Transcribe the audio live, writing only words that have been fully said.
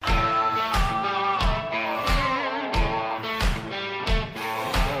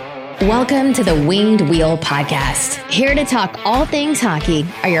Welcome to the Winged Wheel Podcast. Here to talk all things hockey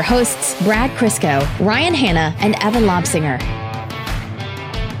are your hosts, Brad Crisco, Ryan Hanna, and Evan Lobsinger.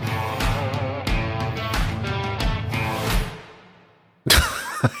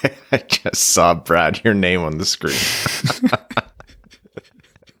 I just saw, Brad, your name on the screen.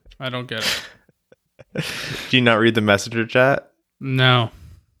 I don't get it. Do you not read the messenger chat? No.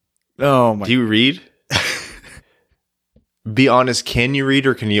 Oh my! Do you read? Be honest, can you read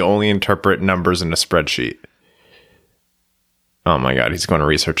or can you only interpret numbers in a spreadsheet? Oh my God, he's going to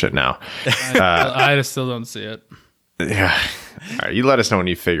research it now. I just still don't see it. Yeah. All right, you let us know when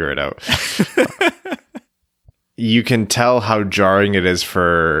you figure it out. You can tell how jarring it is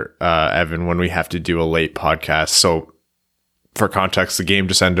for Evan when we have to do a late podcast. So for context, the game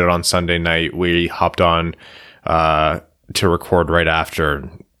just ended on Sunday night. We hopped on to record right after.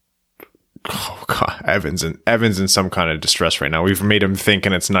 Oh God, Evan's in some kind of distress right now. We've made him think,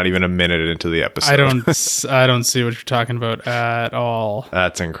 and it's not even a minute into the episode. I don't see what you're talking about at all.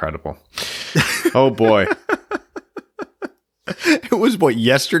 That's incredible. Oh boy. It was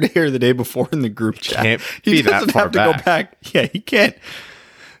yesterday or the day before in the group chat. Can't He be that doesn't far have to go back. Yeah, he can't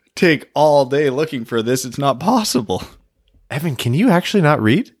take all day looking for this. It's not possible. Evan, can you actually not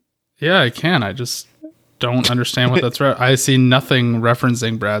read? Yeah, I can. I just don't understand what that's. I see nothing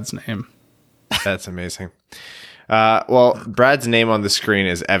referencing Brad's name. That's amazing. Well, Brad's name on the screen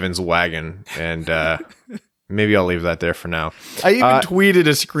is Evan's Wagon, and maybe I'll leave that there for now. I even tweeted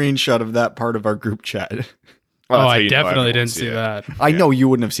a screenshot of that part of our group chat. Well, I definitely didn't see that. I know you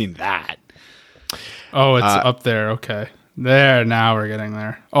wouldn't have seen that. Oh, it's up there. Okay. There, now we're getting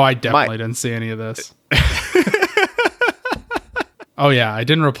there. Oh, I definitely didn't see any of this. Oh, yeah. I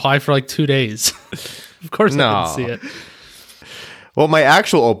didn't reply for like 2 days. Of course I didn't see it. Well, my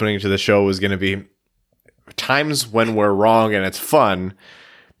actual opening to the show was going to be times when we're wrong and it's fun.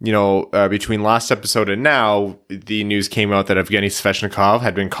 You know, between last episode and now, the news came out that Evgeny SVECHNIKOV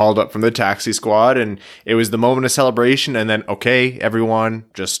had been called up from the taxi squad, and it was the moment of celebration. And then, okay, everyone,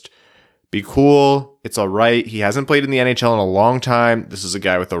 just be cool. It's all right. He hasn't played in the NHL in a long time. This is a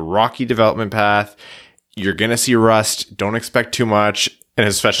guy with a rocky development path. You're going to see rust. Don't expect too much. And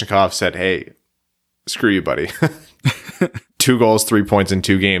as Svechnikov said, hey, screw you, buddy. 2 goals, 3 points in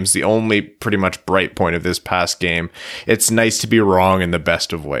 2 games. The only pretty much bright point of this past game. It's nice to be wrong in the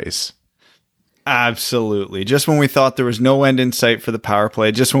best of ways. Absolutely. Just when we thought there was no end in sight for the power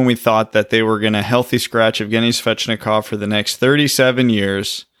play, just when we thought that they were going to healthy scratch Evgeny Svechnikov for the next 37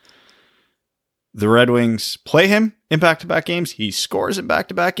 years, the Red Wings play him in back-to-back games. He scores in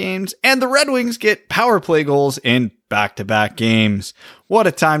back-to-back games, and the Red Wings get power play goals in back-to-back games. What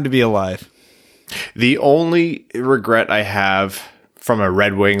a time to be alive. The only regret I have from a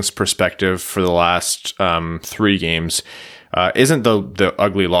Red Wings perspective for the last 3 games isn't the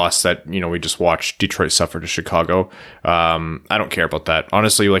ugly loss that, you know, we just watched Detroit suffer to Chicago. I don't care about that.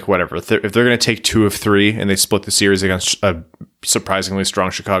 Honestly, like, whatever. If they're going to take 2 of 3 and they split the series against a surprisingly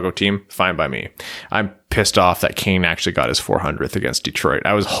strong Chicago team, fine by me. I'm pissed off that Kane actually got his 400th against Detroit.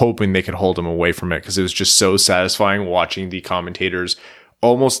 I was hoping they could hold him away from it because it was just so satisfying watching the commentators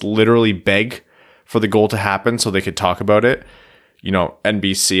almost literally beg for the goal to happen so they could talk about it. You know,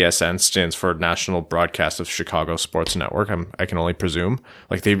 NBCSN stands for National Broadcast of Chicago Sports Network. I can only presume.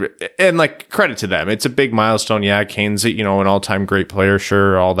 Like, credit to them. It's a big milestone. Yeah, Kane's, you know, an all-time great player,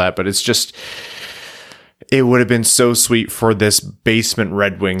 sure, all that, but it's just, it would have been so sweet for this basement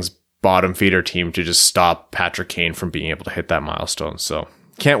Red Wings bottom feeder team to just stop Patrick Kane from being able to hit that milestone. So,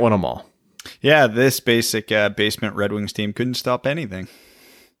 can't win them all. Yeah, this basic basement Red Wings team couldn't stop anything.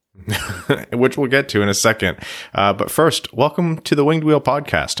 Which we'll get to in a second. But first, welcome to the Winged Wheel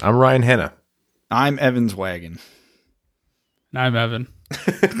Podcast. I'm Ryan Hanna. I'm Evan's Wagon. And I'm Evan.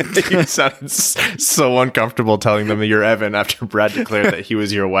 You sounded so uncomfortable telling them that you're Evan after Brad declared that he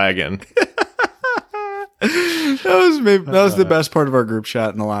was your wagon. That was the best part of our group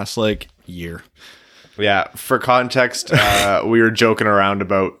chat in the last year. Yeah, for context, we were joking around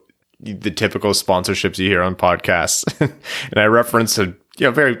about the typical sponsorships you hear on podcasts. And I referenced a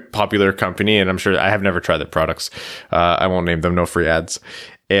very popular company, and I'm sure I have never tried their products. I won't name them, no free ads.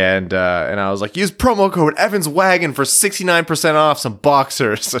 And I was like, use promo code Evan's Wagon for 69% off some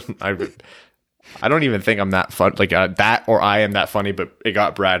boxers. And I don't even think I'm that fun, that, or I am that funny, but it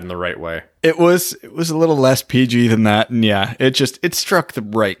got Brad in the right way. It was a little less PG than that, and yeah, it struck the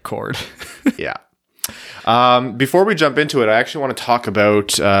right chord. Yeah. Before we jump into it, I actually want to talk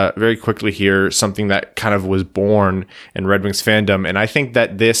about very quickly here something that kind of was born in Red Wings fandom, and I think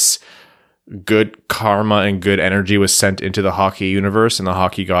that this good karma and good energy was sent into the hockey universe, and the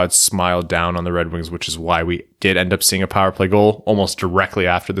hockey gods smiled down on the Red Wings, which is why we did end up seeing a power play goal almost directly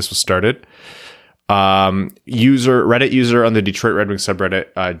after this was started. Reddit user on the Detroit Red Wings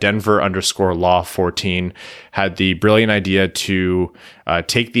subreddit, Denver_law14, had the brilliant idea to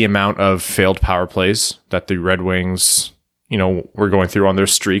take the amount of failed power plays that the Red Wings, were going through on their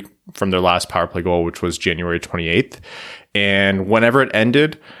streak from their last power play goal, which was January 28th. And whenever it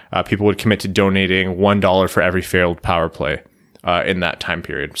ended, people would commit to donating $1 for every failed power play in that time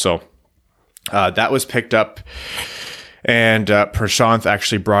period. So that was picked up. And Prashanth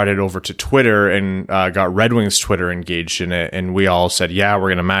actually brought it over to Twitter and got Red Wings Twitter engaged in it. And we all said, yeah, we're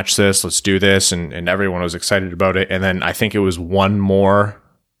going to match this. Let's do this. And everyone was excited about it. And then I think it was one more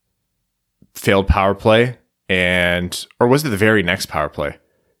failed power play. Or was it the very next power play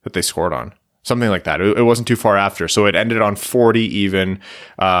that they scored on? Something like that. It wasn't too far after. So it ended on 40 even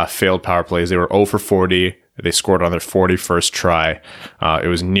failed power plays. They were 0 for 40. They scored on their 41st try. It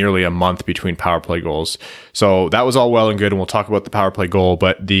was nearly a month between power play goals. So that was all well and good, and we'll talk about the power play goal.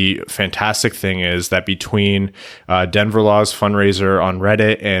 But the fantastic thing is that between Denver Law's fundraiser on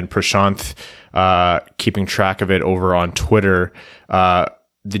Reddit and Prashanth keeping track of it over on Twitter,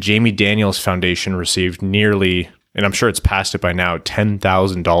 the Jamie Daniels Foundation received nearly, and I'm sure it's past it by now,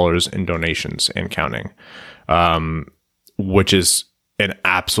 $10,000 in donations and counting, which is an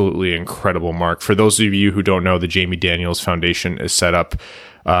absolutely incredible mark. For those of you who don't know, the Jamie Daniels Foundation is set up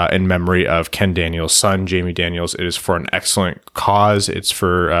in memory of Ken Daniels' son, Jamie Daniels. It is for an excellent cause. It's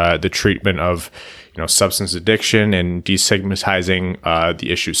for the treatment of substance addiction and destigmatizing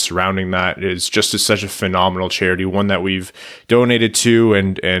the issues surrounding that. It's just such a phenomenal charity, one that we've donated to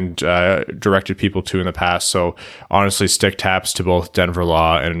and directed people to in the past. So honestly, stick taps to both Denver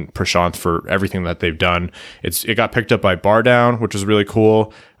Law and Prashanth for everything that they've done. It got picked up by Bar Down, which was really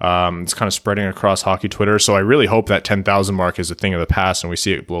cool. It's kind of spreading across hockey Twitter. So I really hope that 10,000 mark is a thing of the past and we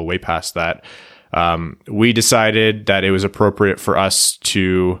see it blow way past that. We decided that it was appropriate for us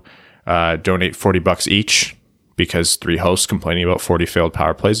to donate $40 each because 3 hosts complaining about 40 failed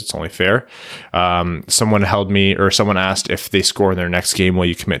power plays. It's only fair. Someone asked if they score in their next game, will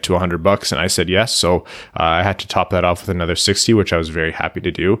you commit to $100? And I said yes. So I had to top that off with another 60, which I was very happy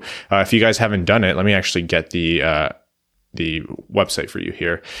to do. If you guys haven't done it, let me actually get the website for you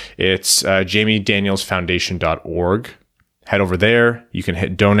here. It's jamiedanielsfoundation.org. Head over there. You can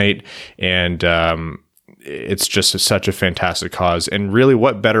hit donate, and it's just such a fantastic cause. And really,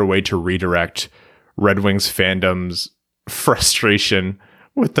 what better way to redirect Red Wings fandom's frustration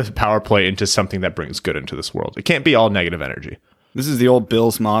with the power play into something that brings good into this world? It can't be all negative energy. This is the old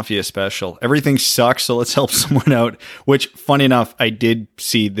Bills Mafia special. Everything sucks, so let's help someone out. Which, funny enough, I did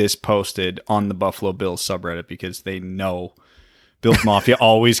see this posted on the Buffalo Bills subreddit because they know Bills Mafia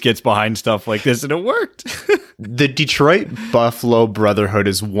always gets behind stuff like this, and it worked. The Detroit Buffalo Brotherhood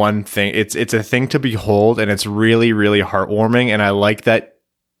is one thing. It's a thing to behold, and it's really, really heartwarming. And I like that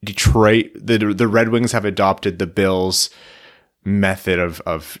Detroit, the Red Wings have adopted the Bills method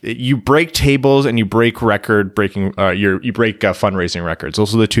of you break tables and you break you break fundraising records.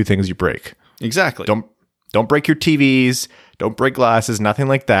 Those are the two things you break. Exactly. Don't break your TVs. Don't break glasses. Nothing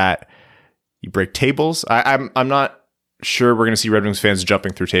like that. You break tables. I'm not sure we're going to see Red Wings fans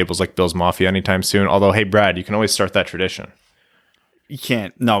jumping through tables like Bills Mafia anytime soon. Although, hey, Brad, you can always start that tradition. You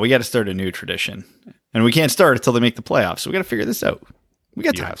can't. No, we got to start a new tradition. And we can't start until they make the playoffs. So we got to figure this out. We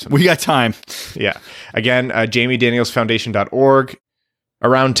got time. We got time. Yeah. Again, jamiedanielsfoundation.org.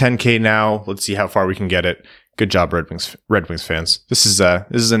 Around 10K now. Let's see how far we can get it. Good job, Red Wings fans. This is a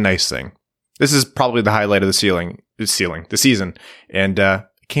nice thing. This is probably the highlight of the season. And it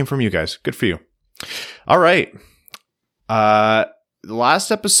came from you guys. Good for you. All right. The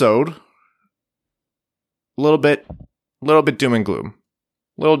last episode, a little bit doom and gloom,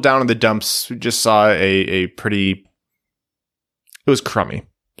 a little down in the dumps. We just saw a pretty, it was crummy.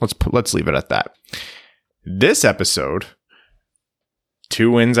 Let's leave it at that. This episode,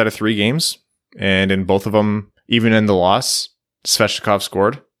 2 wins out of 3 games, and in both of them, even in the loss, Svechnikov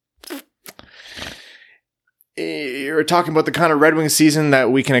scored. You're talking about the kind of Red Wings season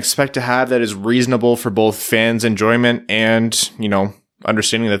that we can expect to have that is reasonable for both fans' enjoyment and,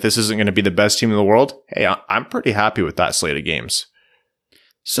 understanding that this isn't going to be the best team in the world. Hey, I'm pretty happy with that slate of games.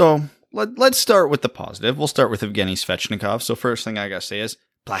 So let's start with the positive. We'll start with Evgeny Svechnikov. So first thing I got to say is,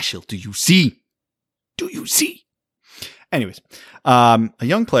 Blashill, do you see? Do you see? Anyways, a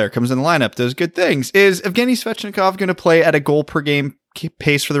young player comes in the lineup, does good things. Is Evgeny Svechnikov going to play at a goal per game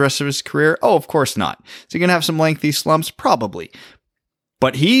pace for the rest of his career? Oh, of course not. Is he going to have some lengthy slumps? Probably.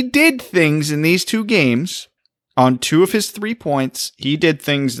 But he did things in these 2 games. On 2 of his 3 points, he did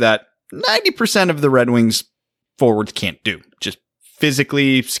things that 90% of the Red Wings forwards can't do. Just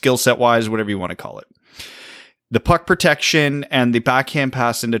physically, skill set wise, whatever you want to call it. The puck protection and the backhand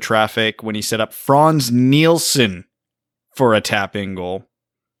pass into traffic when he set up Franz Nielsen for a tap-in goal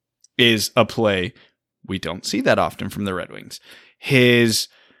is a play we don't see that often from the Red Wings. His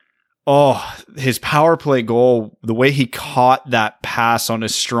power play goal, the way he caught that pass on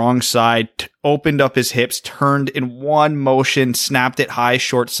his strong side, opened up his hips, turned in one motion, snapped it high,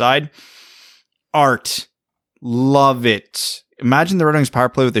 short side. Art. Love it. Imagine the Red Wings power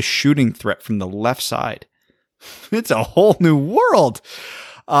play with a shooting threat from the left side. It's a whole new world.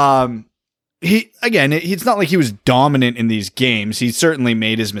 It's not like he was dominant in these games. He certainly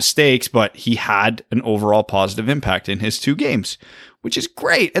made his mistakes, but he had an overall positive impact in his 2 games, which is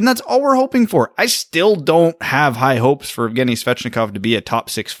great. And that's all we're hoping for. I still don't have high hopes for Evgeny Svechnikov to be a top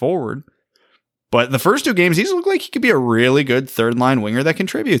 6 forward, but the first 2 games, he's looked like he could be a really good third line winger that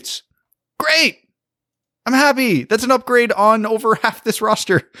contributes. Great. I'm happy. That's an upgrade on over half this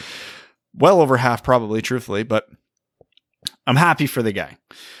roster. Well over half, probably, truthfully, but I'm happy for the guy.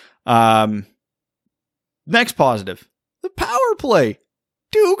 Next positive, the power play.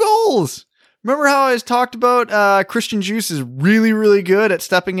 2 goals. Remember how I talked about Christian Djoos is really, really good at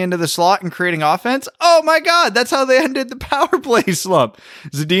stepping into the slot and creating offense? Oh my God, that's how they ended the power play slump.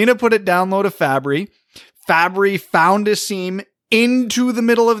 Zadina put it down low to Fabry. Fabry found a seam into the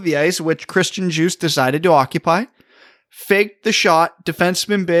middle of the ice, which Christian Djoos decided to occupy. Faked the shot,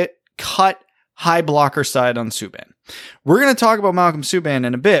 defenseman bit, cut, high blocker side on Subban. We're going to talk about Malcolm Subban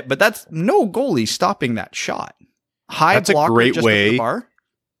in a bit, but that's no goalie stopping that shot. That's blocker, a great just way. At the bar.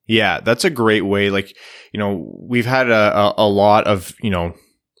 Yeah, that's a great way. Like, we've had a lot of,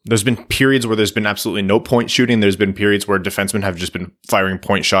 there's been periods where there's been absolutely no point shooting. There's been periods where defensemen have just been firing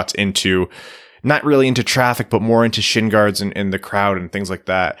point shots into, not really into traffic, but more into shin guards and the crowd and things like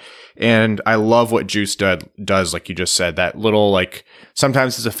that. And I love what Juice does, like you just said, that little, like,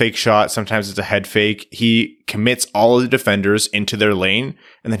 sometimes it's a fake shot, sometimes it's a head fake. He commits all of the defenders into their lane,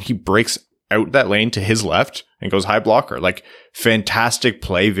 and then he breaks out that lane to his left and goes high blocker. Like, fantastic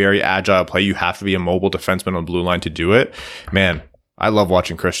play, very agile play. You have to be a mobile defenseman on blue line to do it. Man, I love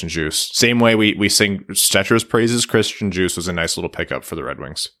watching Christian Djoos. Same way we sing Stetcher's praises, Christian Djoos was a nice little pickup for the Red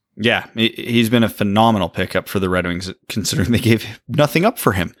Wings. Yeah, he's been a phenomenal pickup for the Red Wings, considering they gave nothing up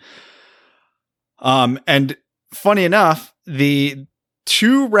for him. And funny enough, the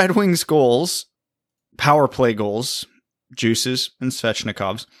 2 Red Wings goals, power play goals, Juice's and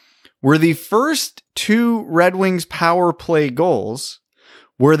Svechnikov's, were the first 2 Red Wings power play goals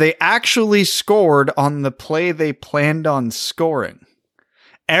where they actually scored on the play they planned on scoring.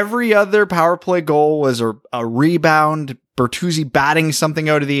 Every other power play goal was a rebound, Bertuzzi batting something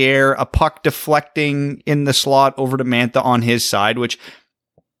out of the air, a puck deflecting in the slot over to Mantha on his side, which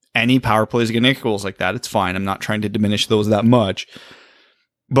any power play is going to get goals like that. It's fine. I'm not trying to diminish those that much.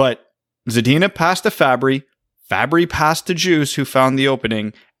 But Zadina passed to Fabry. Fabry passed to Juice, who found the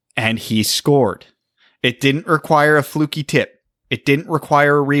opening, and he scored. It didn't require a fluky tip. It didn't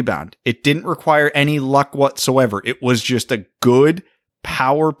require a rebound. It didn't require any luck whatsoever. It was just a good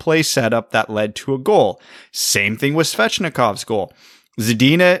power play setup that led to a goal. Same thing with Svechnikov's goal.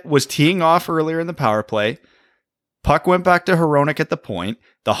 Zadina was teeing off earlier in the power play. Puck went back to Hronek at the point.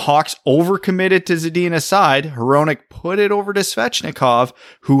 The Hawks overcommitted to Zadina's side. Hronek put it over to Svechnikov,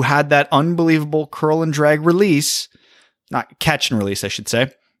 who had that unbelievable curl and drag release. Not catch and release, I should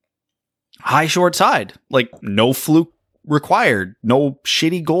say. High short side. Like, no fluke required. No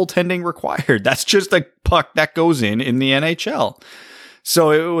shitty goaltending required. That's just a puck that goes in the NHL.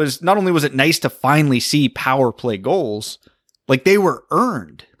 So it was, not only was it nice to finally see power play goals, like they were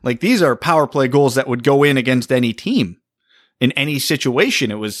earned. Like these are power play goals that would go in against any team in any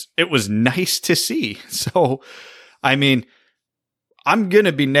situation. It was nice to see. So, I mean, I'm going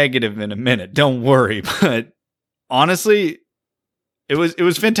to be negative in a minute. Don't worry. But honestly, it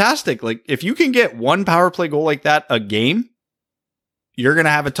was fantastic. Like if you can get one power play goal like that a game, you're going to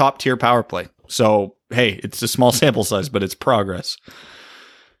have a top tier power play. So, hey, it's a small sample size, but it's progress.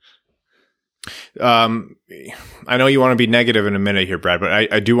 I know you want to be negative in a minute here, Brad, but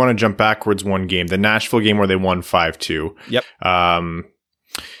I do want to jump backwards one game, the Nashville game where they won 5-2. Yep.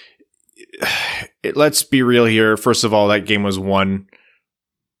 Let's be real here. First of all, that game was won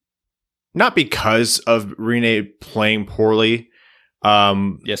not because of Rene playing poorly.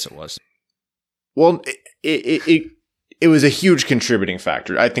 Yes, it was. Well, it was a huge contributing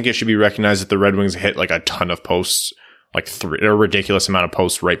factor. I think it should be recognized that the Red Wings hit like a ton of posts, like a ridiculous amount of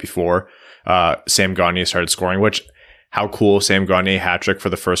posts right before Sam Gagner started scoring, which how cool. Sam Gagner hat trick for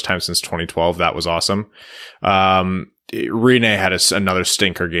the first time since 2012. That was awesome. Rene had another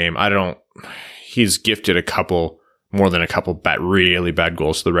stinker game. He's gifted more than a couple really bad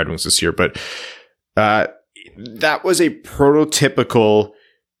goals to the Red Wings this year, but that was a prototypical,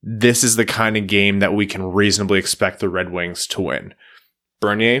 this is the kind of game that we can reasonably expect the Red Wings to win.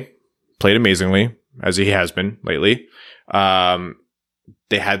 Bernier played amazingly, as he has been lately.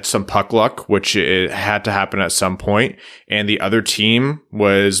 They had some puck luck, which it had to happen at some point, and the other team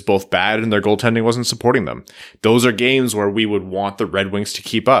was both bad and their goaltending wasn't supporting them. Those are games where we would want the Red Wings to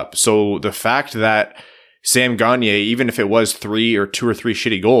keep up. So the fact that Sam Gagner, even if it was 2 or 3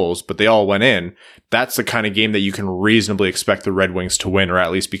 shitty goals, but they all went in, that's the kind of game that you can reasonably expect the Red Wings to win or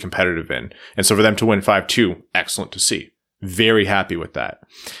at least be competitive in. And so for them to win 5-2, excellent to see. Very happy with that.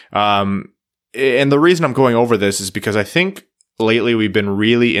 And the reason I'm going over this is because I think lately we've been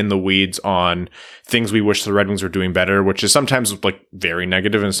really in the weeds on things we wish the Red Wings were doing better, which is sometimes like very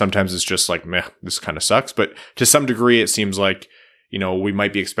negative and sometimes it's just like, meh, this kind of sucks. But to some degree, it seems like, we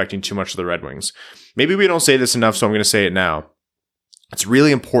might be expecting too much of the Red Wings. Maybe we don't say this enough, so I'm going to say it now. It's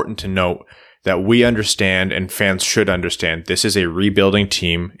really important to note that we understand, and fans should understand, this is a rebuilding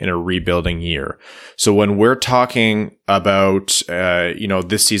team in a rebuilding year. So when we're talking about,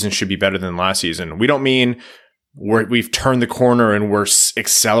 this season should be better than last season, we don't mean we've turned the corner and we're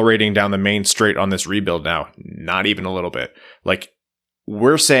accelerating down the main straight on this rebuild now. Not even a little bit. Like,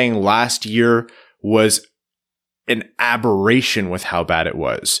 we're saying last year was an aberration with how bad it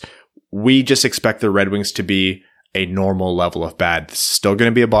was. We just expect the Red Wings to be a normal level of bad. This is still going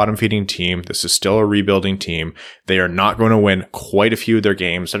to be a bottom feeding team. This is still a rebuilding team. They are not going to win quite a few of their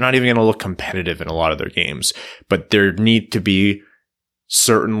games. They're not even going to look competitive in a lot of their games, but there need to be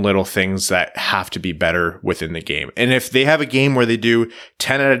certain little things that have to be better within the game. And if they have a game where they do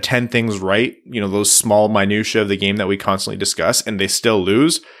 10 out of 10 things right, those small minutiae of the game that we constantly discuss, and they still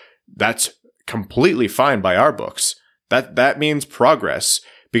lose, that's completely fine by our books. That means progress,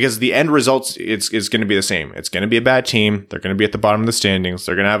 because the end results is going to be the same. It's going to be a bad team. They're going to be at the bottom of the standings.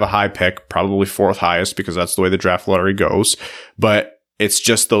 They're going to have a high pick, probably 4th highest, because that's the way the draft lottery goes. But it's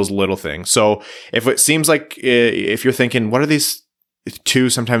just those little things. So if it seems like, if you're thinking, what are these 2,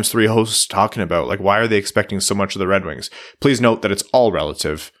 sometimes 3 hosts talking about? Like, why are they expecting so much of the Red Wings? Please note that it's all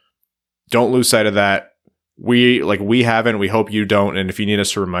relative. Don't lose sight of that. We haven't. We hope you don't. And if you need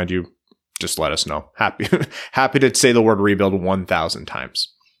us to remind you, just let us know. Happy to say the word rebuild 1,000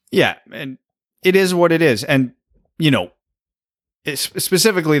 times. Yeah, and it is what it is. And,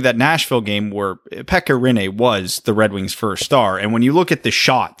 specifically that Nashville game where Pekka Rinne was the Red Wings' first star. And when you look at the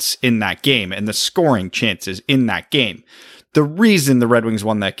shots in that game and the scoring chances in that game, the reason the Red Wings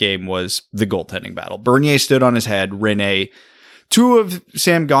won that game was the goaltending battle. Bernier stood on his head. Rinne, 2 of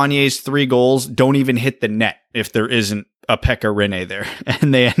Sam Gagner's 3 goals don't even hit the net if there isn't a Pekka Rinne there,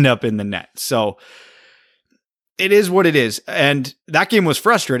 and they end up in the net. So it is what it is. And that game was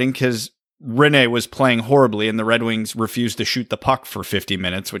frustrating because Rinne was playing horribly and the Red Wings refused to shoot the puck for 50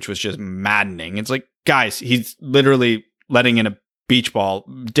 minutes, which was just maddening. It's like, guys, he's literally letting in a beach ball.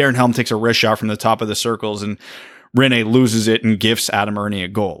 Darren Helm takes a wrist shot from the top of the circles and Rinne loses it and gifts Adam Ernie a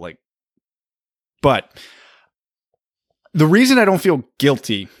goal. But the reason I don't feel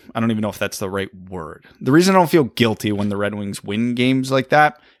guilty, I don't even know if that's the right word. The reason I don't feel guilty when the Red Wings win games like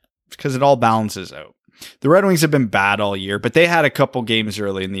that is because it all balances out. The Red Wings have been bad all year, but they had a couple games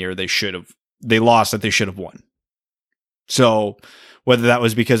early in the year they lost that they should have won. So whether that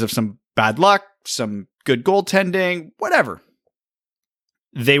was because of some bad luck, some good goaltending, whatever,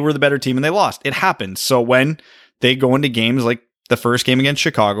 they were the better team and they lost. It happens. So when they go into games like the first game against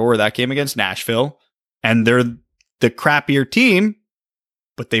Chicago or that game against Nashville, and they're the crappier team,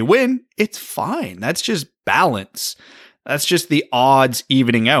 but they win, it's fine. That's just balance. That's just the odds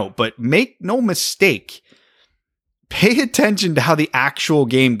evening out. But make no mistake, pay attention to how the actual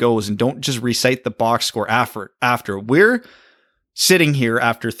game goes and don't just recite the box score after. We're sitting here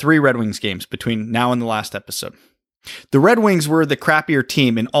after 3 Red Wings games between now and the last episode. The Red Wings were the crappier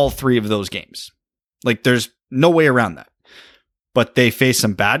team in all 3 of those games. There's no way around that. But they faced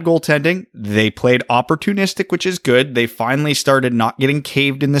some bad goaltending. They played opportunistic, which is good. They finally started not getting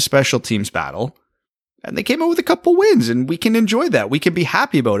caved in the special teams battle. And they came out with a couple wins, and we can enjoy that. We can be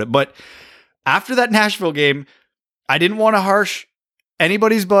happy about it. But after that Nashville game, I didn't want to harsh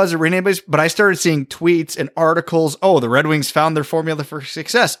anybody's buzz or anybody's, but I started seeing tweets and articles. Oh, the Red Wings found their formula for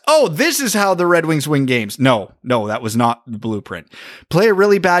success. Oh, this is how the Red Wings win games. No, that was not the blueprint. Play a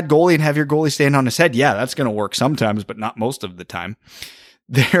really bad goalie and have your goalie stand on his head. Yeah, that's going to work sometimes, but not most of the time.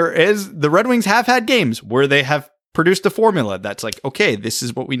 The Red Wings have had games where they have produced a formula that's like, okay, this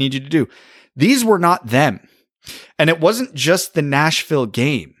is what we need you to do. These were not them. And it wasn't just the Nashville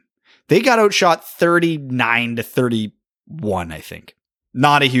game. They got outshot 39-30 1, I think.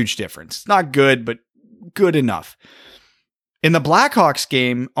 Not a huge difference. Not good, but good enough. In the Blackhawks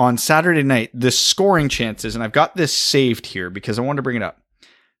game on Saturday night, the scoring chances, and I've got this saved here because I wanted to bring it up.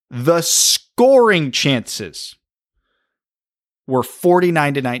 The scoring chances were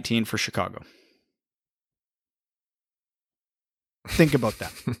 49-19 for Chicago. Think about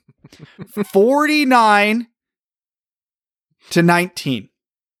that. 49-19.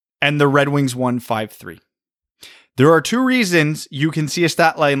 And the Red Wings won 5-3. There are 2 reasons you can see a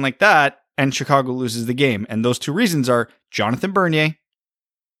stat line like that and Chicago loses the game. And those 2 reasons are Jonathan Bernier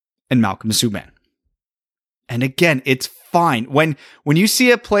and Malcolm Subban. And again, it's fine. When you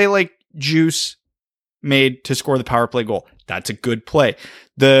see a play like Juice made to score the power play goal, that's a good play.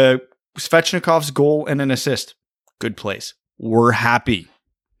 The Svechnikov's goal and an assist, good plays. We're happy.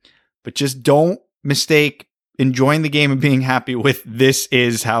 But just don't mistake enjoying the game and being happy with this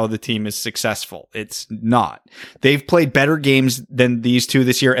is how the team is successful. It's not. They've played better games than these 2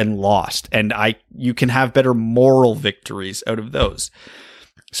 this year and lost. And you can have better moral victories out of those.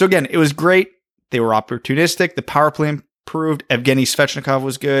 So again, it was great. They were opportunistic. The power play improved. Evgeny Svechnikov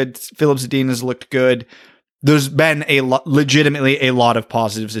was good. Philip Zadina has looked good. There's been legitimately a lot of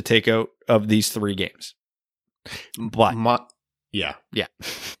positives to take out of these 3 games. But yeah.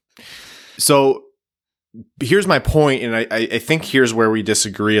 So here's my point, and I think here's where we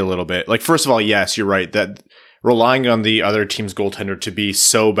disagree a little bit. Like, first of all, yes, you're right that relying on the other team's goaltender to be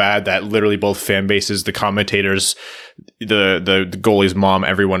so bad that literally both fan bases, the commentators, the goalie's mom,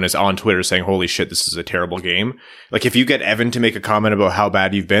 everyone is on Twitter saying, holy shit, this is a terrible game. Like, if you get Evan to make a comment about how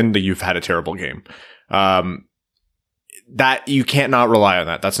bad you've been, that you've had a terrible game. That you can't not rely on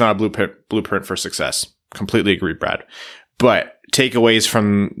that. That's not a blueprint for success. Completely agree, Brad. But takeaways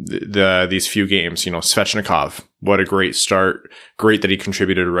from these few games, Svechnikov, what a great start. Great that he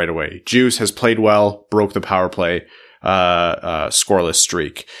contributed right away. Juice has played well, broke the power play, scoreless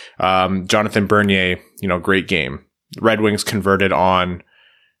streak. Jonathan Bernier, great game. Red Wings converted on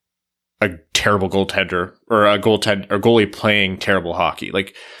a terrible goaltender or a goalie playing terrible hockey.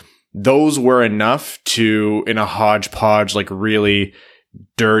 Like, those were enough to, in a hodgepodge, like really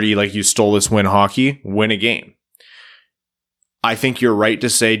dirty, like you stole this win hockey, win a game. I think you're right to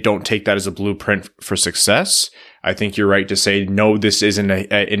say don't take that as a blueprint for success. I think you're right to say, no, this isn't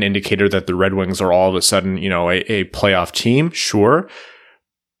an indicator that the Red Wings are all of a sudden, a playoff team. Sure.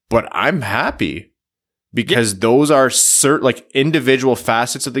 But I'm happy because those are certain, like, individual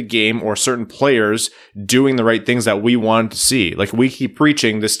facets of the game or certain players doing the right things that we want to see. Like, we keep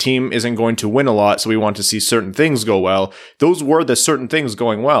preaching this team isn't going to win a lot, so we want to see certain things go well. Those were the certain things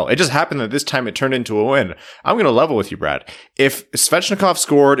going well. It just happened that this time it turned into a win. I'm going to level with you, Brad. If Svechnikov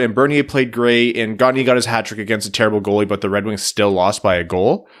scored and Bernier played great and Gagne got his hat trick against a terrible goalie, but the Red Wings still lost by a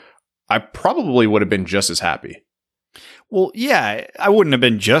goal, I probably would have been just as happy. Well, yeah, I wouldn't have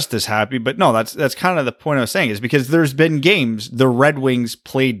been just as happy, but no, that's kind of the point I was saying, is because there's been games the Red Wings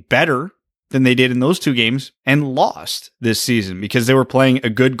played better than they did in those 2 games and lost this season because they were playing a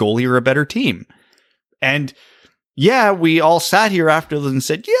good goalie or a better team. And yeah, we all sat here after and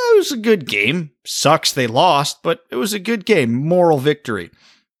said, yeah, it was a good game. Sucks they lost, but it was a good game. Moral victory.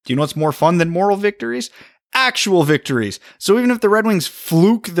 Do you know what's more fun than moral victories? Actual victories. So even if the Red Wings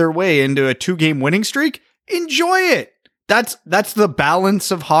fluke their way into a 2-game winning streak, enjoy it. That's the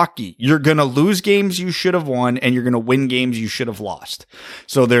balance of hockey. You're going to lose games you should have won, and you're going to win games you should have lost.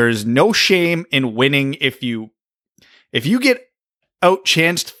 So there's no shame in winning. If you get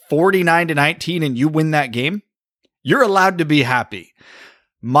outchanced 49-19 and you win that game, you're allowed to be happy.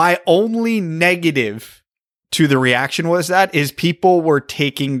 My only negative to the reaction was that is people were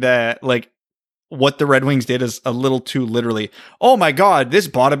taking what the Red Wings did is a little too literally. Oh my God, this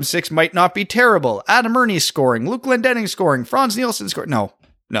bottom 6 might not be terrible. Adam Ernie scoring, Luke Glendening scoring, Franz Nielsen scoring. No.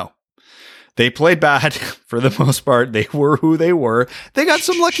 They played bad for the most part. They were who they were. They got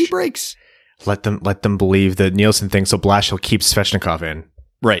some lucky breaks. Let them believe the Nielsen thing so Blashill keeps Svechnikov in.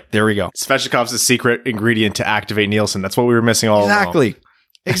 Right, there we go. Svechnikov's the secret ingredient to activate Nielsen. That's what we were missing all along.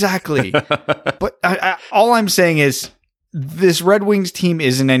 Exactly. But all I'm saying is, this Red Wings team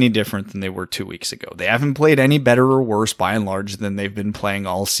isn't any different than they were 2 weeks ago. They haven't played any better or worse by and large than they've been playing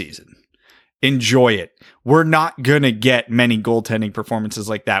all season. Enjoy it. We're not going to get many goaltending performances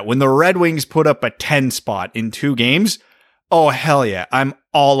like that. When the Red Wings put up a 10 spot in 2 games, oh, hell yeah. I'm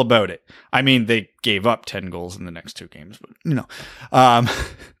all about it. I mean, they gave up 10 goals in the next 2 games, but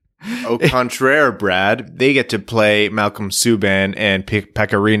Au contraire, Brad. They get to play Malcolm Subban and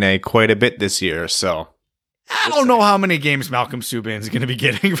Pecorine quite a bit this year, so... I don't know how many games Malcolm Subban is going to be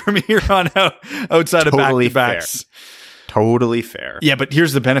getting from here on out outside of back-to-backs. Totally fair. Yeah, but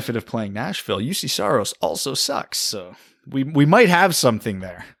here's the benefit of playing Nashville. UC Saros also sucks, so We might have something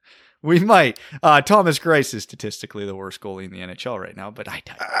there. We might. Thomas Greiss is statistically the worst goalie in the NHL right now, but I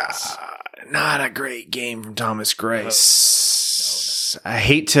digress. Not a great game from Thomas Greiss. No. I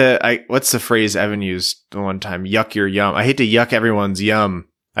hate to. What's the phrase Evan used the one time? Yuck your yum. I hate to yuck everyone's yum.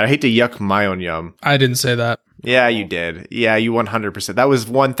 I hate to yuck my own yum. I didn't say that. Yeah, you did. Yeah, you 100%. That was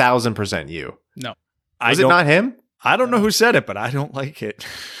 1,000% you. No. Was it not him? I don't know who said it, but I don't like it.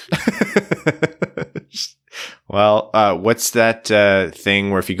 Well, what's that thing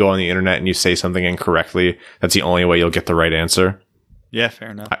where if you go on the internet and you say something incorrectly, that's the only way you'll get the right answer? Yeah,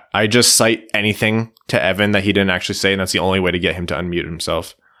 fair enough. I just cite anything to Evan that he didn't actually say, and that's the only way to get him to unmute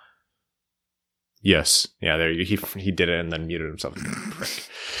himself. Yes. Yeah, there you go. He did it and then muted himself. Prick.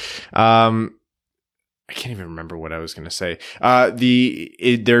 I can't even remember what I was going to say.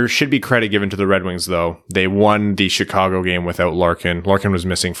 There should be credit given to the Red Wings, though. They won the Chicago game without Larkin. Larkin was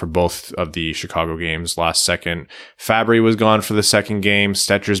missing for both of the Chicago games last second. Fabry was gone for the second game.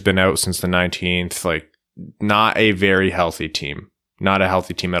 Stetcher's been out since the 19th. Like, not a very healthy team. Not a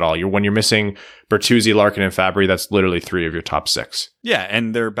healthy team at all. When you're missing Bertuzzi, Larkin, and Fabry, that's literally 3 of your top 6. Yeah,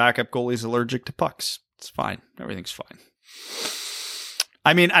 and their backup goalie's allergic to pucks. It's fine. Everything's fine.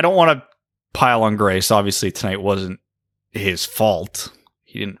 I mean, I don't want to pile on Greiss. Obviously, tonight wasn't his fault.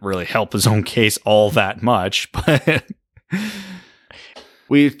 He didn't really help his own case all that much, but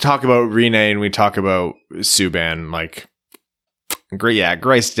we talk about Rene and we talk about Subban. Like, great, yeah,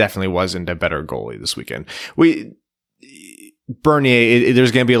 Greiss definitely wasn't a better goalie this weekend. Bernier,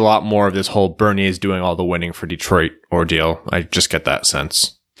 there's going to be a lot more of this whole Bernier's doing all the winning for Detroit ordeal. I just get that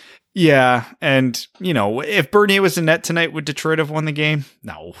sense. Yeah, and, if Bernier was in net tonight, would Detroit have won the game?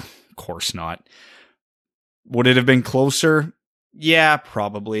 No, of course not. Would it have been closer? Yeah,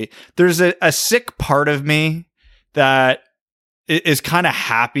 probably. There's a sick part of me that is kind of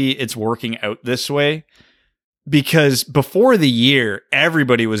happy it's working out this way. Because before the year,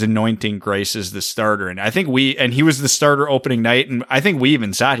 everybody was anointing Greiss as the starter. And I think he was the starter opening night. And I think we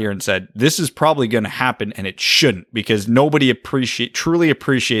even sat here and said, this is probably going to happen. And it shouldn't, because nobody truly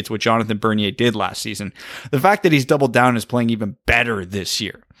appreciates what Jonathan Bernier did last season. The fact that he's doubled down and is playing even better this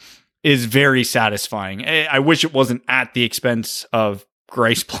year is very satisfying. I wish it wasn't at the expense of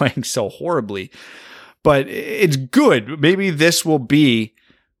Greiss playing so horribly, but it's good. Maybe this will be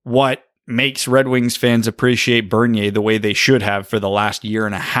what makes Red Wings fans appreciate Bernier the way they should have for the last year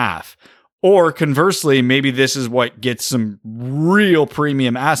and a half. Or conversely, maybe this is what gets some real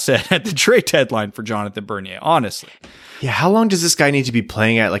premium asset at the trade deadline for Jonathan Bernier, honestly. Yeah, how long does this guy need to be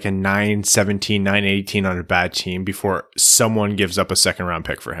playing at like a 9-17, 9-18 on a bad team before someone gives up a second round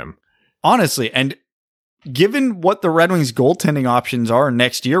pick for him? Honestly, and given what the Red Wings goaltending options are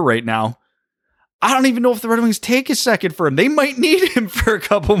next year right now, I don't even know if the Red Wings take a second for him. They might need him for a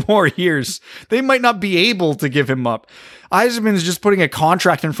couple more years. They might not be able to give him up. Yzerman's just putting a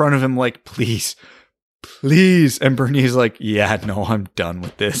contract in front of him like, please. And Bernier's like, yeah, no, I'm done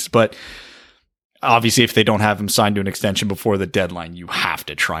with this. But obviously, if they don't have him signed to an extension before the deadline, you have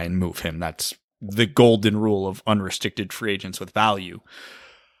to try and move him. That's the golden rule of unrestricted free agents with value.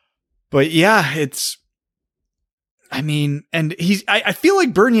 But yeah, and I feel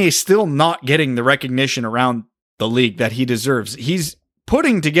like Bernier's still not getting the recognition around the league that he deserves. He's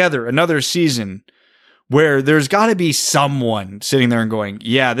putting together another season where there's got to be someone sitting there and going,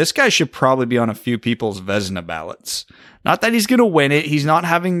 yeah, this guy should probably be on a few people's Vezina ballots. Not that he's going to win it. He's not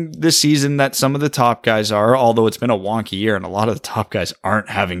having the season that some of the top guys are, although it's been a wonky year and a lot of the top guys aren't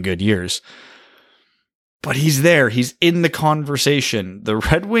having good years. But he's there. He's in the conversation. The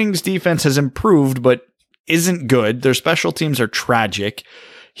Red Wings defense has improved, but isn't good. Their special teams are tragic.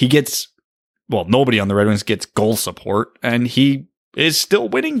 Nobody on the Red Wings gets goal support, and he is still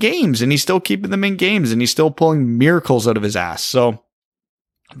winning games, and he's still keeping them in games, and he's still pulling miracles out of his ass. So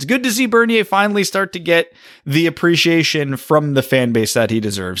it's good to see Bernier finally start to get the appreciation from the fan base that he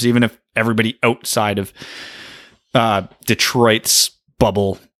deserves, even if everybody outside of Detroit's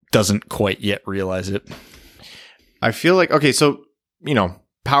bubble doesn't quite yet realize it. I feel like, okay, so,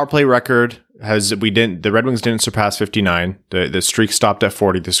 power play record the Red Wings didn't surpass 59. The streak stopped at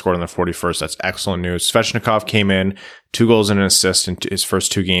 40. They scored on the 41st. That's excellent news. Svechnikov came in, 2 goals and an assist in his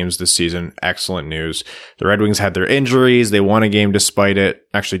first 2 games this season. Excellent news. The Red Wings had their injuries. They won a game despite it.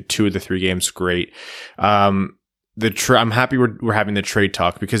 Actually, 2 of the 3 games, great. I'm happy we're having the trade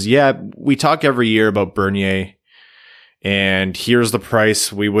talk because, yeah, we talk every year about Bernier and here's the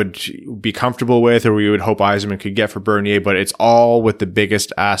price we would be comfortable with, or we would hope Yzerman could get for Bernier, but it's all with the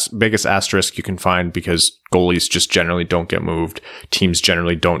biggest asterisk you can find, because goalies just generally don't get moved. Teams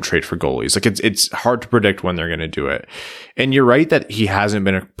generally don't trade for goalies. Like, it's hard to predict when they're going to do it. And you're right that he hasn't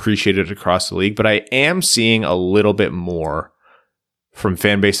been appreciated across the league, but I am seeing a little bit more from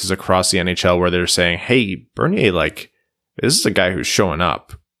fan bases across the NHL where they're saying, hey, Bernier, like, this is a guy who's showing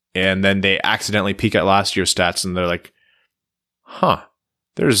up. And then they accidentally peek at last year's stats and they're like,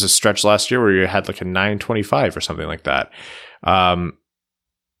 there's a stretch last year where you had like a 925 or something like that.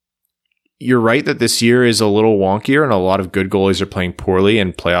 You're right that this year is a little wonkier and a lot of good goalies are playing poorly,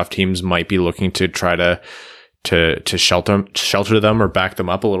 and playoff teams might be looking to try to shelter them or back them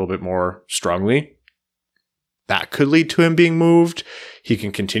up a little bit more strongly. That could lead to him being moved. He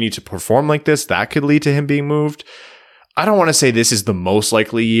can continue to perform like this. That could lead to him being moved. I don't want to say this is the most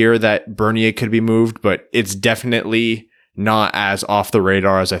likely year that Bernier could be moved, but it's definitely not as off the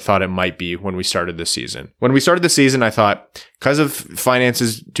radar as I thought it might be when we started this season. When we started the season, I thought, because of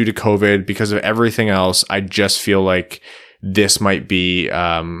finances due to COVID, because of everything else, I just feel like this might be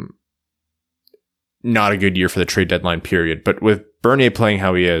not a good year for the trade deadline period. But with Bernier playing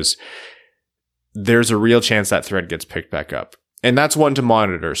how he is, there's a real chance that thread gets picked back up. And that's one to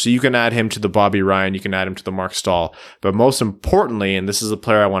monitor. So you can add him to the Bobby Ryan, you can add him to the Mark Stahl. But most importantly, and this is a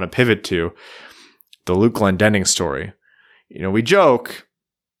player I want to pivot to, the Luke Glendening story. You know, we joke,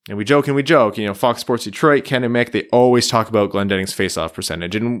 you know, Fox Sports Detroit, Ken and Mick, they always talk about Glendening's faceoff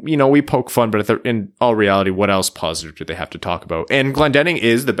percentage. And, you know, we poke fun, but in all reality, what else positive do they have to talk about? And Glendening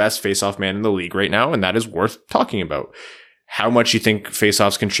is the best faceoff man in the league right now, and that is worth talking about. How much you think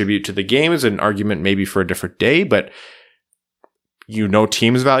faceoffs contribute to the game is an argument maybe for a different day, but you know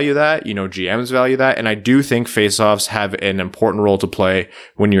teams value that, you know GMs value that, and I do think faceoffs have an important role to play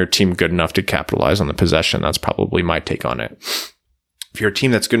when you're a team good enough to capitalize on the possession. That's probably my take on it. If you're a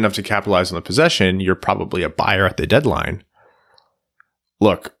team that's good enough to capitalize on the possession, you're probably a buyer at the deadline.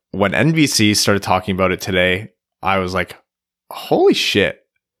 Look, when NBC started talking about it today, I was like, holy shit.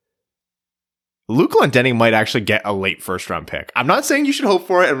 Luke Glendening might actually get a late first round pick. I'm not saying you should hope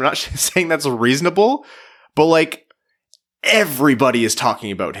for it. I'm not saying that's reasonable, but like, everybody is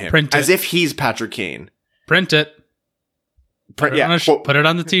talking about him as if he's Patrick Kane. Put it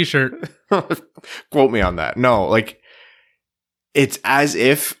on the t-shirt. Quote me on that. No, like, it's as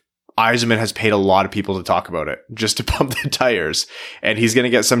if Yzerman has paid a lot of people to talk about it just to pump the tires, and he's going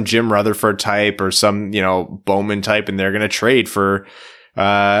to get some Jim Rutherford type or some, you know, Bowman type, and they're going to trade for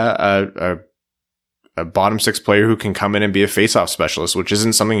a bottom six player who can come in and be a faceoff specialist, which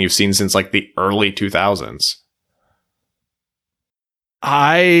isn't something you've seen since like the early 2000s.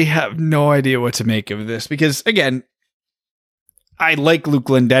 I have no idea what to make of this because, again, I like Luke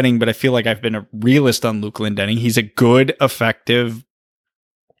Glendening, but I feel like I've been a realist on Luke Glendening. He's a good, effective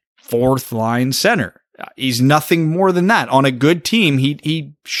fourth line center. He's nothing more than that. On a good team,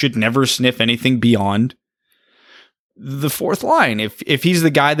 he should never sniff anything beyond the fourth line. If he's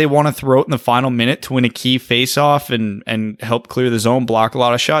the guy they want to throw out in the final minute to win a key faceoff and help clear the zone, block a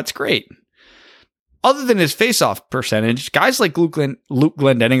lot of shots, great. Other than his faceoff percentage, guys like Luke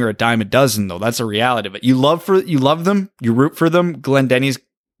Glendening are a dime a dozen, though. That's a reality. But you love them, you root for them. Glendening's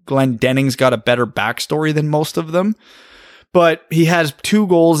got a better backstory than most of them. But he has 2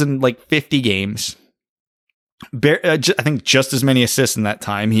 goals in like 50 games. I think just as many assists in that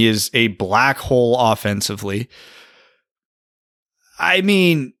time. He is a black hole offensively. I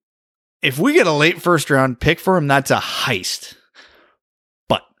mean, if we get a late first round pick for him, that's a heist.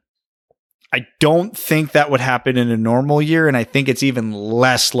 I don't think that would happen in a normal year, and I think it's even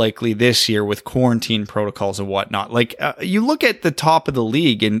less likely this year with quarantine protocols and whatnot. Like, you look at the top of the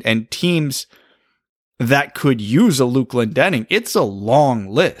league and teams that could use a Luke Glendening, it's a long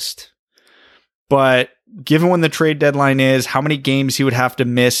list. But given when the trade deadline is, how many games he would have to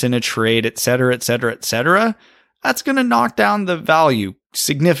miss in a trade, et cetera, that's going to knock down the value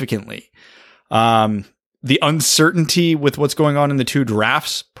significantly. The uncertainty with what's going on in the 2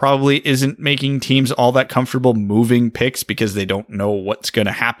 drafts probably isn't making teams all that comfortable moving picks because they don't know what's going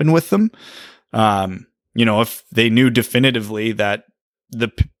to happen with them. You know, if they knew definitively that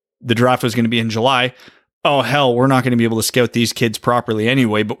the draft was going to be in July, oh hell, we're not going to be able to scout these kids properly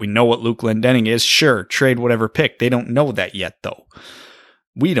anyway, but we know what Luke Glendening is. Sure, trade whatever pick. They don't know that yet, though.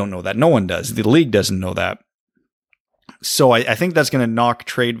 We don't know that. No one does. The league doesn't know that. So I think that's going to knock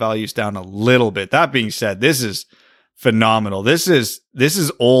trade values down a little bit. That being said, this is phenomenal. This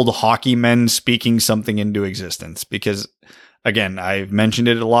is old hockey men speaking something into existence because, again, I've mentioned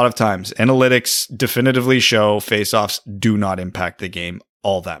it a lot of times. Analytics definitively show faceoffs do not impact the game.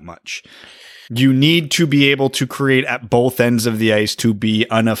 all that much. You need to be able to create at both ends of the ice to be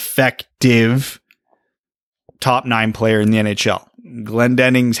an effective top 9 player in the NHL.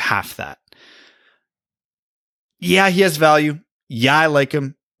 Glendening's half that. Yeah, he has value. Yeah, I like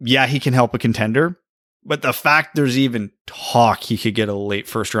him. Yeah, he can help a contender. But the fact there's even talk he could get a late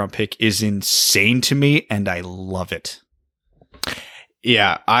first round pick is insane to me, and I love it.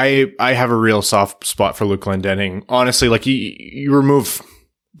 Yeah, I have a real soft spot for Luke Glendening. Honestly, like you remove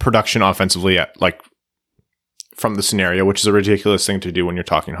production offensively from the scenario, which is a ridiculous thing to do when you're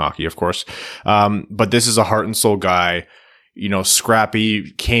talking hockey, of course. But this is a heart and soul guy,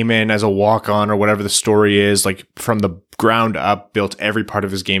 scrappy, came in as a walk-on or whatever the story is, like from the ground up, built every part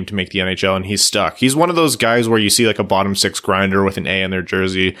of his game to make the NHL, and he's stuck. He's one of those guys where you see like a bottom 6 grinder with an A in their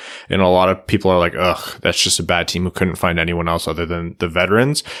jersey, and a lot of people are like, ugh, that's just a bad team who couldn't find anyone else other than the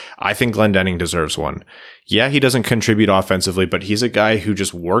veterans. I think Glendening deserves one. Yeah, he doesn't contribute offensively, but he's a guy who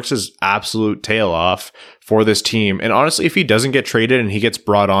just works his absolute tail off for this team. And honestly, if he doesn't get traded and he gets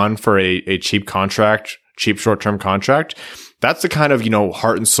brought on for a cheap short-term contract, that's the kind of,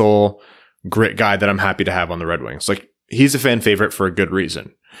 heart and soul grit guy that I'm happy to have on the Red Wings. Like, he's a fan favorite for a good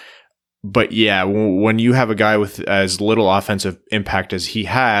reason. But yeah, when you have a guy with as little offensive impact as he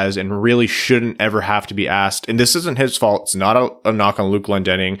has and really shouldn't ever have to be asked, and this isn't his fault, it's not a knock on Luke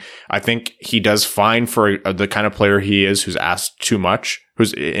Glendening. I think he does fine for the kind of player he is, who's asked too much,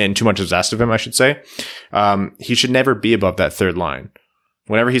 and too much is asked of him, I should say. He should never be above that third line.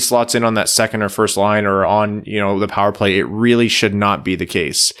 Whenever he slots in on that second or first line or on, the power play, it really should not be the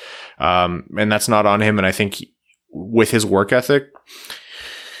case. And that's not on him. And I think with his work ethic,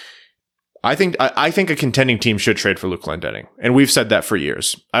 I think a contending team should trade for Luke Glendening. And we've said that for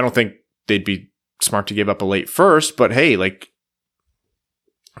years. I don't think they'd be smart to give up a late first, but hey,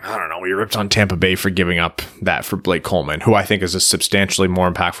 I don't know. We ripped on Tampa Bay for giving up that for Blake Coleman, who I think is a substantially more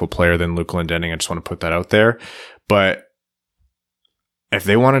impactful player than Luke Glendening. I just want to put that out there. But if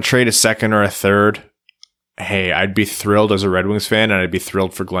they want to trade a second or a third, hey, I'd be thrilled as a Red Wings fan, and I'd be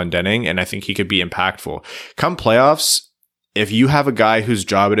thrilled for Glendening, and I think he could be impactful. Come playoffs, if you have a guy whose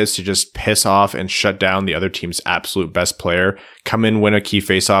job it is to just piss off and shut down the other team's absolute best player, come in, win a key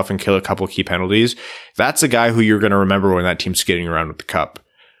faceoff, and kill a couple key penalties, that's a guy who you're going to remember when that team's skating around with the cup.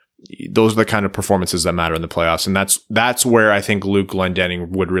 Those are the kind of performances that matter in the playoffs. And that's where I think Luke Glendening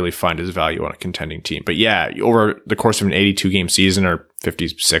would really find his value on a contending team. But yeah, over the course of an 82 game season or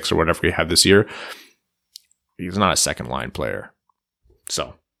 56 or whatever we have this year, he's not a second line player.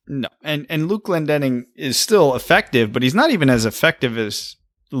 So no. And Luke Glendening is still effective, but he's not even as effective as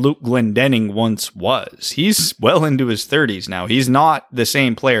Luke Glendening once was. He's well into his 30s now. He's not the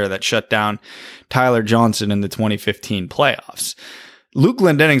same player that shut down Tyler Johnson in the 2015 playoffs. Luke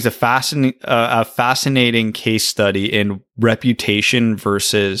Glendening's a fascinating case study in reputation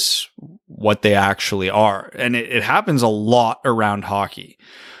versus what they actually are. And it happens a lot around hockey.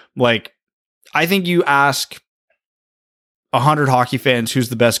 Like, I think you ask 100 hockey fans who's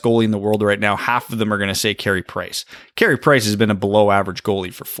the best goalie in the world right now, half of them are going to say Carey Price. Carey Price has been a below average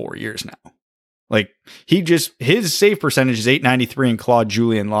goalie for 4 years now. Like, his save percentage is .893 and Claude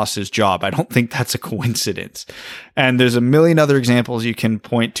Julien lost his job. I don't think that's a coincidence. And there's a million other examples you can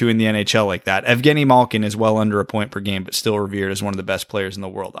point to in the NHL like that. Evgeny Malkin is well under a point per game, but still revered as one of the best players in the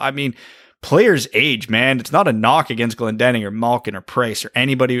world. I mean, players age, man. It's not a knock against Glendening or Malkin or Price or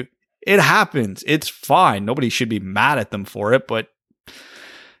anybody. It happens. It's fine. Nobody should be mad at them for it, but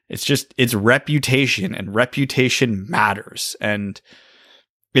it's reputation, and reputation matters. And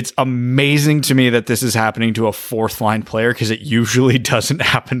it's amazing to me that this is happening to a fourth line player, because it usually doesn't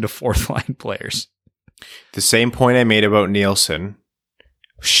happen to fourth line players. The same point I made about Nielsen.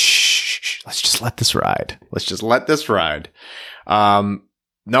 Shh. Let's just let this ride.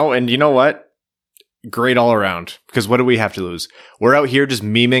 No, and you know what? Great all around. Because what do we have to lose? We're out here just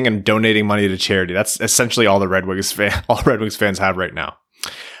memeing and donating money to charity. That's essentially all Red Wings fans have right now.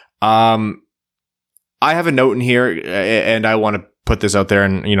 I have a note in here, and I want to put this out there.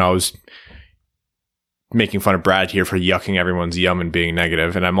 And I was making fun of Brad here for yucking everyone's yum and being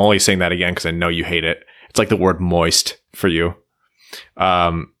negative, and I'm only saying that again because I know you hate it. It's like the word moist for you.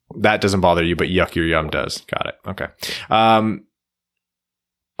 That doesn't bother you, but yuck your yum does. Got it. Okay.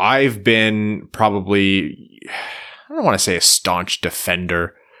 I've been probably, I don't want to say a staunch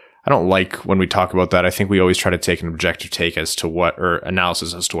defender. I don't like when we talk about that. I think we always try to take an objective take as to or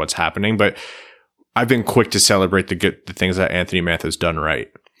analysis as to what's happening, but I've been quick to celebrate the things that Anthony Mantha's done right.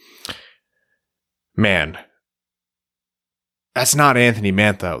 Man, that's not Anthony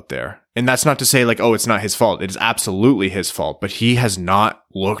Mantha out there. And that's not to say it's not his fault. It is absolutely his fault, but he has not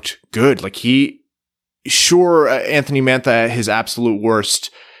looked good. sure, Anthony Mantha at his absolute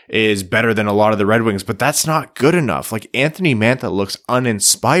worst is better than a lot of the Red Wings, but that's not good enough. Like, Anthony Mantha looks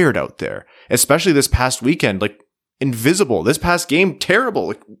uninspired out there, especially this past weekend. Like, invisible. This past game, terrible.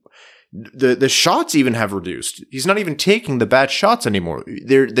 Like, the shots even have reduced. He's not even taking the bad shots anymore.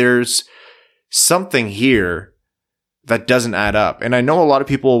 There's something here that doesn't add up. And I know a lot of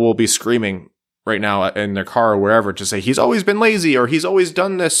people will be screaming right now in their car or wherever to say he's always been lazy, or he's always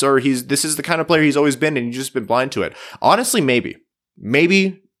done this, or this is the kind of player he's always been, and you've just been blind to it. Honestly, maybe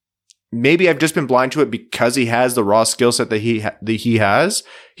I've just been blind to it because he has the raw skill set that he has.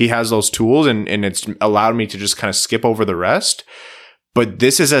 He has those tools, and it's allowed me to just kind of skip over the rest. But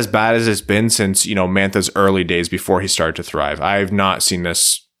this is as bad as it's been since, Mantha's early days before he started to thrive. I have not seen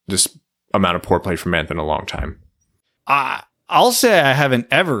this amount of poor play from Mantha in a long time. I'll say I haven't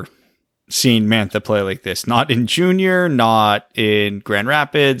ever seen Mantha play like this. Not in junior, not in Grand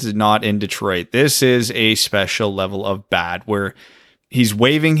Rapids, not in Detroit. This is a special level of bad where he's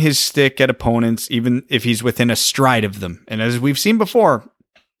waving his stick at opponents, even if he's within a stride of them. And as we've seen before,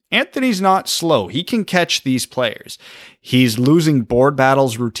 Anthony's not slow. He can catch these players. He's losing board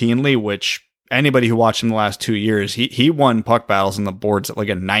battles routinely, which anybody who watched him the last 2 years, he won puck battles on the boards at like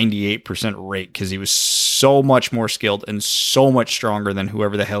a 98% rate because he was so much more skilled and so much stronger than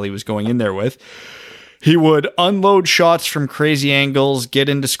whoever the hell he was going in there with. He would unload shots from crazy angles, get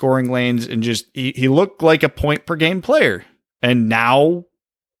into scoring lanes, and just he looked like a point per game player. And now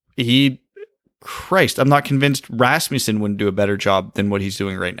Christ, I'm not convinced Rasmussen wouldn't do a better job than what he's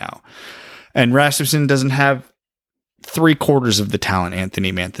doing right now. And Rasmussen doesn't have 3/4 of the talent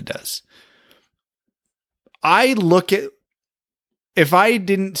Anthony Mantha does. I look at, if I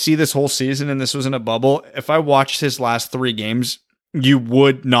didn't see this whole season and this was in a bubble, if I watched his last 3 games, you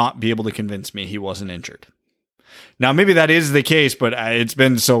would not be able to convince me he wasn't injured. Now, maybe that is the case, but it's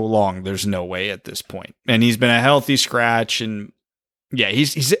been so long, there's no way at this point. And he's been a healthy scratch, and yeah,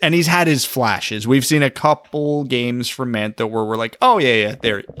 he's had his flashes. We've seen a couple games from Mantha where we're like, oh yeah,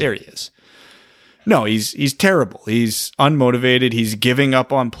 there he is. No, he's terrible. He's unmotivated. He's giving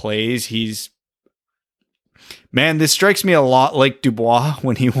up on plays. Man, this strikes me a lot like Dubois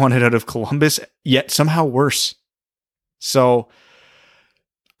when he wanted out of Columbus, yet somehow worse. So,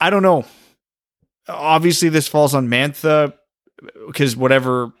 I don't know. Obviously, this falls on Mantha because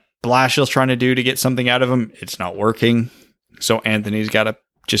whatever Blashill's trying to do to get something out of him, it's not working. So Anthony's got to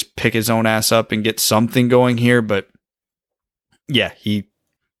just pick his own ass up and get something going here. But yeah, he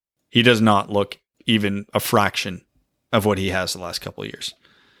does not look even a fraction of what he has the last couple of years.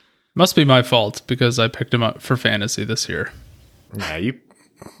 Must be my fault because I picked him up for fantasy this year. Yeah,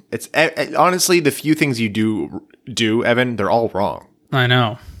 it's honestly the few things you do, Evan, they're all wrong. I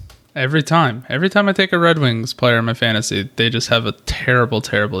know. Every time I take a Red Wings player in my fantasy, they just have a terrible,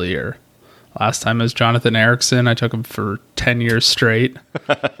 terrible year. Last time it was Jonathan Ericsson. I took him for 10 years straight.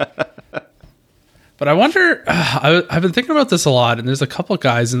 But I wonder, I've been thinking about this a lot, and there's a couple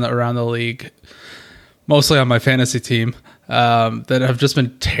guys around the league, mostly on my fantasy team, that have just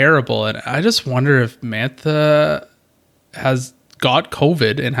been terrible. And I just wonder if Mantha has got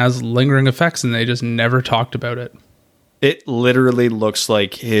COVID and has lingering effects, and they just never talked about it. It literally looks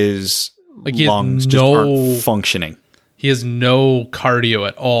like his lungs just aren't functioning. He has no cardio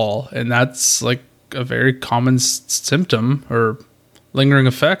at all, and that's like a very common symptom or lingering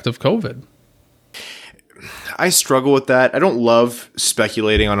effect of COVID. I struggle with that. I don't love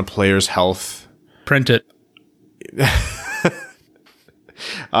speculating on a player's health. Print it.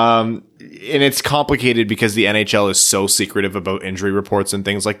 And it's complicated because the NHL is so secretive about injury reports and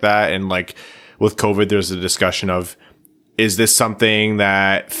things like that. And like with COVID, there's a discussion of, is this something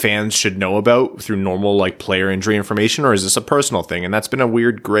that fans should know about through normal like player injury information, or is this a personal thing? And that's been a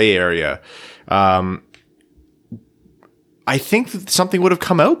weird gray area. I think that something would have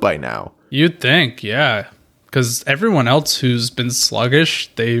come out by now. You'd think, yeah. Because everyone else who's been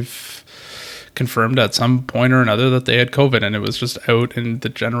sluggish, they've confirmed at some point or another that they had COVID, and it was just out in the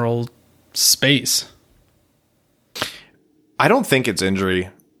general space. I don't think it's injury.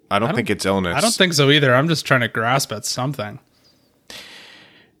 I don't think it's illness. I don't think so either. I'm just trying to grasp at something.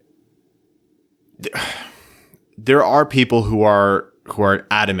 There are people who are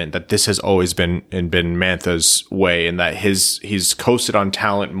adamant that this has always been Mantha's way, and that he's coasted on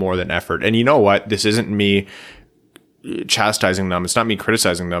talent more than effort. And you know what? This isn't me chastising them. It's not me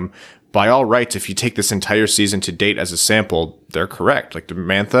criticizing them. By all rights, if you take this entire season to date as a sample, they're correct. Like,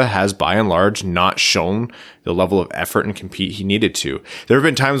 Mantha has, by and large, not shown the level of effort and compete he needed to. There have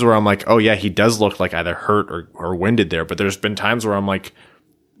been times where I'm like, oh yeah, he does look like either hurt or winded there. But there's been times where I'm like,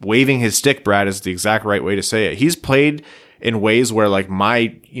 waving his stick, Brad, is the exact right way to say it. He's played in ways where like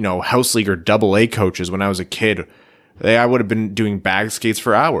my, house league or double A coaches when I was a kid, I would have been doing bag skates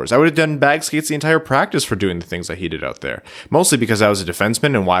for hours. I would have done bag skates the entire practice for doing the things that he did out there. Mostly because I was a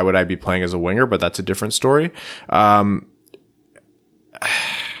defenseman, and why would I be playing as a winger? But that's a different story.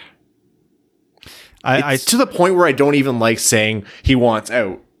 It's to the point where I don't even like saying he wants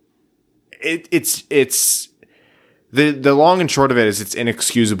out. It's the long and short of it is it's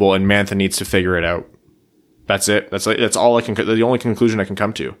inexcusable, and Mantha needs to figure it out. That's it. That's all I can. The only conclusion I can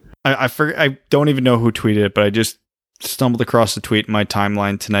come to. I don't even know who tweeted it, but I just stumbled across the tweet in my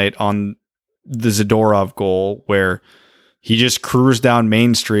timeline tonight on the Zadorov goal where he just cruised down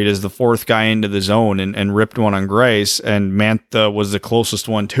Main Street as the fourth guy into the zone and ripped one on Grace, and Mantha was the closest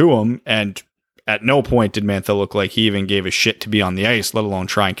one to him, and at no point did Mantha look like he even gave a shit to be on the ice, let alone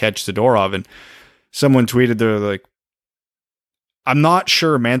try and catch Zadorov. And someone tweeted, they're like, I'm not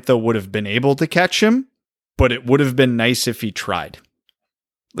sure Mantha would have been able to catch him, but it would have been nice if he tried.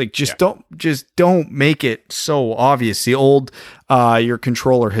 Like, don't make it so obvious. The old, your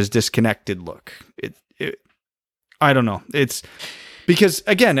controller has disconnected look. I don't know. It's because,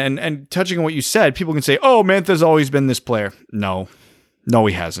 again, and touching on what you said, people can say, oh, Mantha's always been this player. No,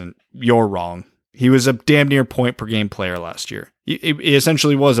 he hasn't. You're wrong. He was a damn near point per game player last year. He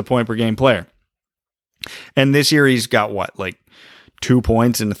essentially was a point per game player. And this year he's got what, like 2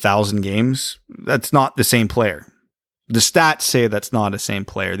 points in 1,000 games? That's not the same player. The stats say that's not the same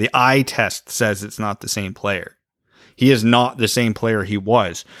player. The eye test says it's not the same player. He is not the same player he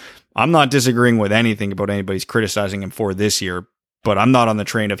was. I'm not disagreeing with anything about anybody's criticizing him for this year, but I'm not on the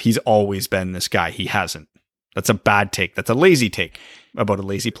train of he's always been this guy. He hasn't. That's a bad take. That's a lazy take about a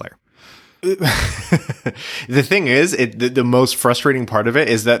lazy player. The thing is, the most frustrating part of it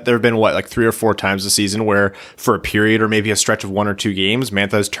is that there have been like 3 or 4 times this season where for a period or maybe a stretch of 1 or 2 games,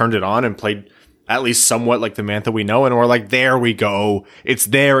 Mantha has turned it on and played at least somewhat like the Mantha we know. And we're like, there we go. It's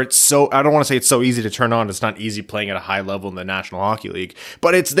there. It's so, I don't want to say it's so easy to turn on. It's not easy playing at a high level in the National Hockey League,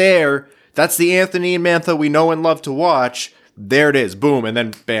 but it's there. That's the Anthony and Mantha we know and love to watch. There it is. Boom. And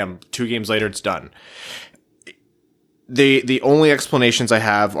then bam, 2 games later, it's done. The only explanations I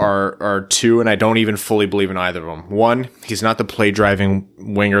have are 2, and I don't even fully believe in either of them. 1, he's not the play driving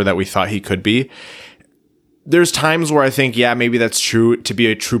winger that we thought he could be. There's times where I think, yeah, maybe that's true. To be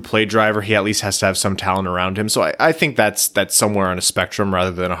a true play driver, he at least has to have some talent around him. So I think that's somewhere on a spectrum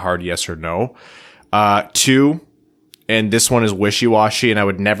rather than a hard yes or no. 2, and this one is wishy-washy, and I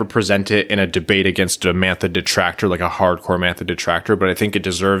would never present it in a debate against a Mantha detractor, like a hardcore Mantha detractor, but I think it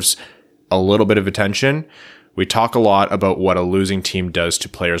deserves a little bit of attention. We talk a lot about what a losing team does to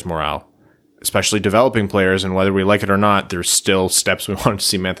players' morale, especially developing players, and whether we like it or not, there's still steps we want to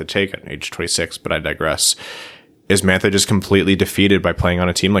see Mantha take at age 26, but I digress. Is Mantha just completely defeated by playing on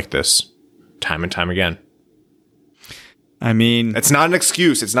a team like this time and time again? I mean, it's not an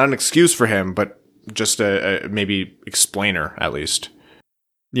excuse. It's not an excuse for him, but just a maybe explainer at least.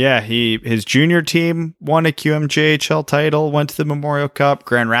 Yeah, his junior team won a QMJHL title, went to the Memorial Cup,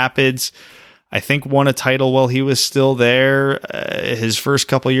 Grand Rapids, I think won a title while he was still there. His first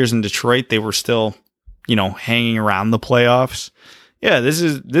couple of years in Detroit, they were still, hanging around the playoffs. Yeah, this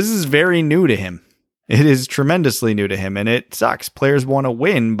is very new to him. It is tremendously new to him, and it sucks. Players want to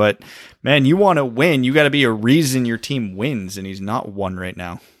win, but man, you want to win, you got to be a reason your team wins, and he's not one right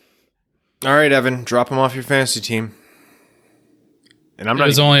now. All right, Evan, drop him off your fantasy team. And it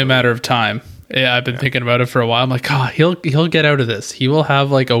was only a matter of time. Yeah, I've been thinking about it for a while. I'm like, he'll get out of this. He will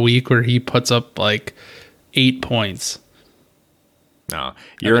have like a week where he puts up like 8 points. No,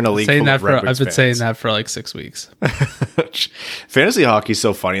 you're in a league full of Red Wings I've been fans. saying that for like 6 weeks. Fantasy hockey's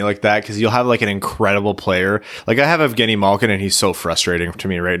so funny like that because you'll have like an incredible player. Like I have Evgeny Malkin, and he's so frustrating to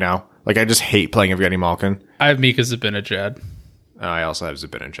me right now. Like I just hate playing Evgeny Malkin. I have Mika Zibanejad. I also have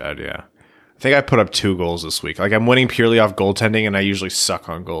Zibanejad, yeah. I think I put up 2 goals this week. Like I'm winning purely off goaltending, and I usually suck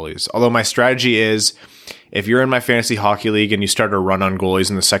on goalies. Although my strategy is, if you're in my fantasy hockey league and you start a run on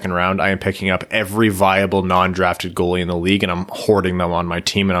goalies in the second round, I am picking up every viable non-drafted goalie in the league, and I'm hoarding them on my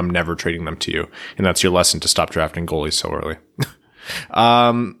team, and I'm never trading them to you. And that's your lesson to stop drafting goalies so early.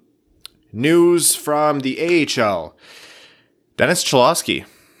 News from the AHL. Dennis Cholowski.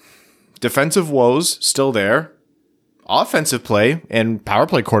 Defensive woes still there. Offensive play and power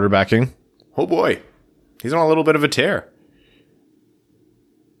play quarterbacking. Oh boy, he's on a little bit of a tear.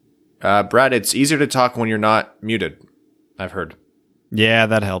 Brad, it's easier to talk when you're not muted, I've heard. Yeah,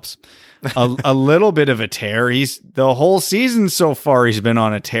 that helps. A little bit of a tear. The whole season so far, he's been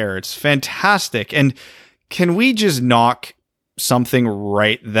on a tear. It's fantastic. And can we just knock something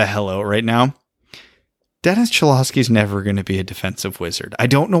right the hell out right now? Dennis Cholowski's never going to be a defensive wizard. I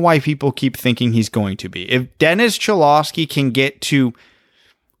don't know why people keep thinking he's going to be. If Dennis Cholowski can get to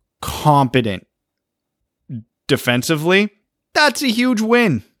competent defensively, that's a huge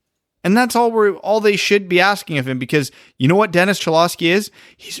win. And that's all they should be asking of him, because you know what Dennis Cholowski is?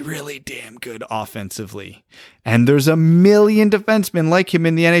 He's really damn good offensively. And there's a million defensemen like him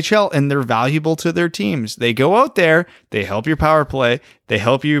in the NHL, and they're valuable to their teams. They go out there, they help your power play, they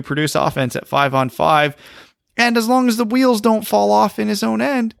help you produce offense at 5-on-5. And as long as the wheels don't fall off in his own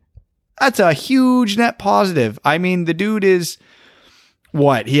end, that's a huge net positive. I mean, the dude is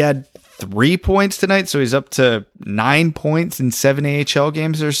what? He had 3 points tonight, so he's up to 9 points in 7 AHL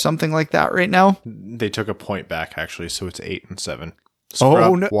games or something like that right now. They took a point back, actually, so it's 8 and 7.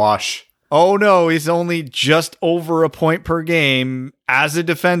 Oh, no. Wash. Oh, no, he's only just over a point per game as a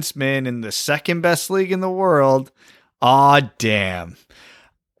defenseman in the second best league in the world. Aw, damn.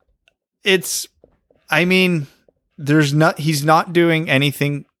 He's not doing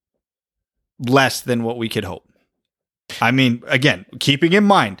anything less than what we could hope. I mean, again, keeping in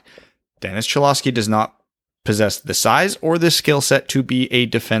mind, Dennis Cholowski does not possess the size or the skill set to be a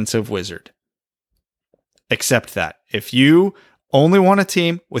defensive wizard. Accept that. If you only want a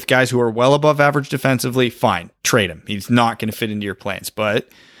team with guys who are well above average defensively, fine, trade him. He's not going to fit into your plans. But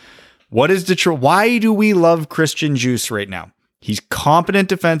what is Detroit? Why do we love Christian Djoos right now? He's competent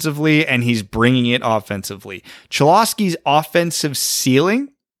defensively and he's bringing it offensively. Cholowski's offensive ceiling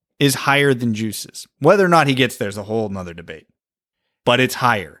is higher than Djoos's. Whether or not he gets there is a whole nother debate, but it's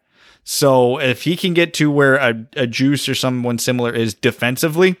higher. So if he can get to where a Djoos or someone similar is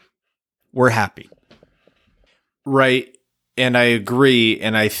defensively, we're happy. Right. And I agree.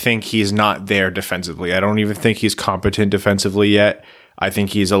 And I think he's not there defensively. I don't even think he's competent defensively yet. I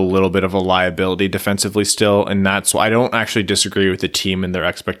think he's a little bit of a liability defensively still. And that's why I don't actually disagree with the team and their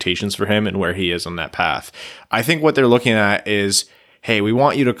expectations for him and where he is on that path. I think what they're looking at is, hey, we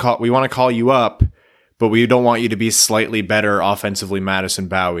want to call you up, but we don't want you to be slightly better offensively, Madison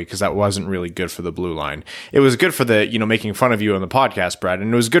Bowie, because that wasn't really good for the blue line. It was good for the, making fun of you on the podcast, Brad,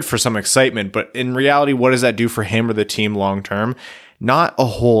 and it was good for some excitement, but in reality, what does that do for him or the team long term? Not a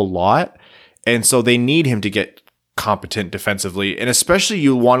whole lot. And so they need him to get competent defensively. And especially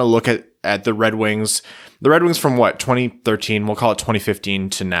you want to look at the Red Wings. The Red Wings from 2013, we'll call it 2015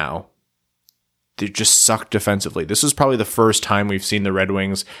 to now. They just sucked defensively. This is probably the first time we've seen the Red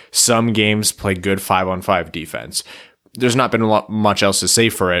Wings some games play good 5-on-5 defense. There's not been much else to say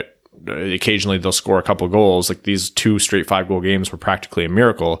for it. Occasionally they'll score a couple goals. Like these 2 straight 5-goal games were practically a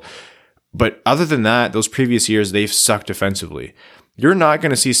miracle. But other than that, those previous years, they've sucked defensively. You're not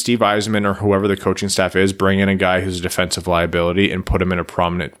going to see Steve Yzerman or whoever the coaching staff is bring in a guy who's a defensive liability and put him in a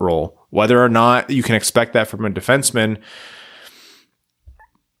prominent role. Whether or not you can expect that from a defenseman,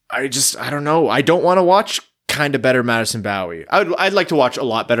 I don't know. I don't want to watch kind of better Madison Bowie. I'd like to watch a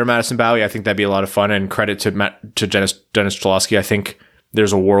lot better Madison Bowie. I think that'd be a lot of fun, and credit to Dennis Cholowski. I think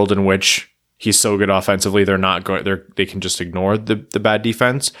there's a world in which he's so good offensively, they can just ignore the bad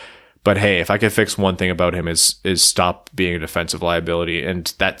defense. But hey, if I could fix one thing about him is stop being a defensive liability,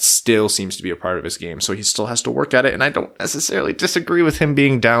 and that still seems to be a part of his game. So he still has to work at it, and I don't necessarily disagree with him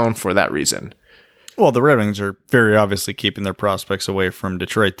being down for that reason. Well, the Red Wings are very obviously keeping their prospects away from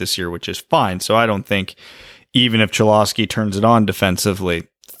Detroit this year, which is fine. So I don't think even if Cholowski turns it on defensively,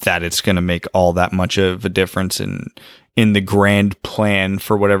 that it's going to make all that much of a difference in the grand plan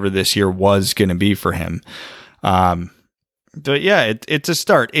for whatever this year was going to be for him. But yeah, it's a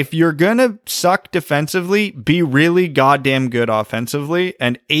start. If you're going to suck defensively, be really goddamn good offensively.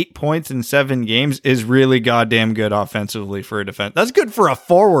 And 8 points in 7 games is really goddamn good offensively for a defense. That's good for a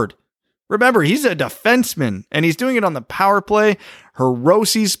forward. Remember, he's a defenseman, and he's doing it on the power play.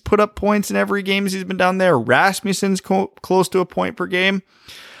 Hirosi's put up points in every game he's been down there. Rasmussen's close to a point per game.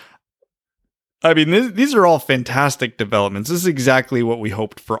 I mean, these are all fantastic developments. This is exactly what we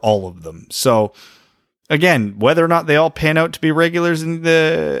hoped for all of them. So, again, whether or not they all pan out to be regulars in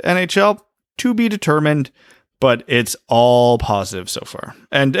the NHL, to be determined, but it's all positive so far.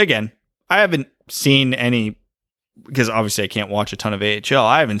 And again, I haven't seen any, because obviously I can't watch a ton of AHL.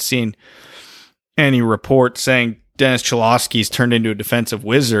 I haven't seen any report saying Dennis Cholowski's turned into a defensive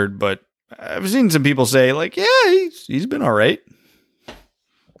wizard, but I've seen some people say like, yeah, he's been all right,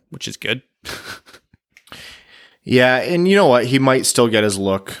 which is good. Yeah. And you know what? He might still get his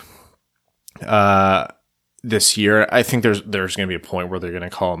look this year. I think there's going to be a point where they're going to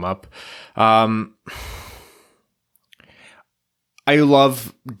call him up. I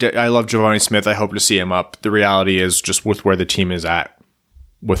love Giovanni Smith. I hope to see him up. The reality is just with where the team is at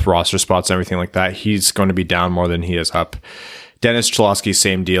with roster spots and everything like that, he's going to be down more than he is up. Dennis Cholowski,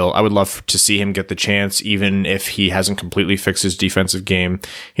 same deal. I would love to see him get the chance, even if he hasn't completely fixed his defensive game.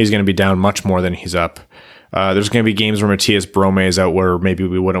 He's going to be down much more than he's up. There's going to be games where Matthias Brome is out where maybe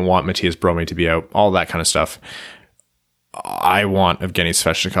we wouldn't want Matthias Brome to be out. All that kind of stuff. I want Evgeny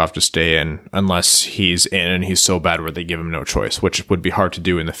Svechnikov to stay in unless he's in and he's so bad where they give him no choice, which would be hard to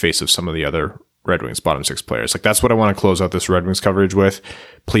do in the face of some of the other Red Wings bottom six players. Like, that's what I want to close out this Red Wings coverage with.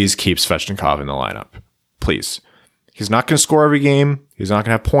 Please keep Svechnikov in the lineup. Please. He's not going to score every game. He's not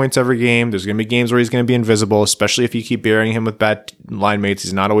going to have points every game. There's going to be games where he's going to be invisible, especially if you keep burying him with bad line mates.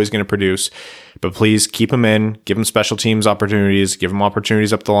 He's not always going to produce. But please keep him in. Give him special teams opportunities. Give him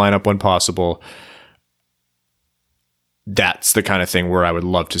opportunities up the lineup when possible. That's the kind of thing where I would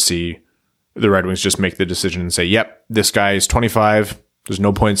love to see the Red Wings just make the decision and say, yep, this guy is 25. There's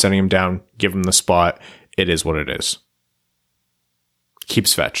no point in sending him down. Give him the spot. It is what it is. Keep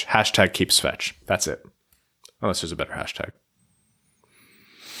Svech. Hashtag keep Svech. That's it. Unless there's a better hashtag.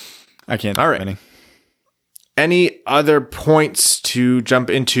 I can't. All right. Any other points to jump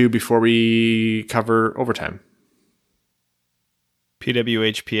into before we cover overtime?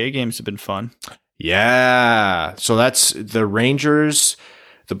 PWHPA games have been fun. Yeah. So that's the Rangers,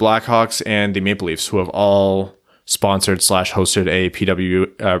 the Blackhawks, and the Maple Leafs, who have all sponsored / hosted a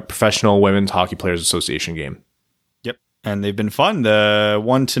PW Professional Women's Hockey Players Association game. Yep. And they've been fun. The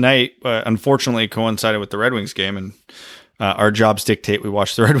one tonight, unfortunately, coincided with the Red Wings game, and our jobs dictate we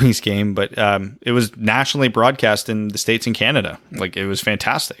watch the Red Wings game, but it was nationally broadcast in the States and Canada. Like, it was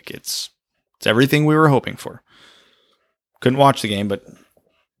fantastic. It's everything we were hoping for. Couldn't watch the game, but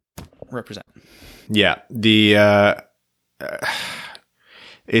represent. Yeah,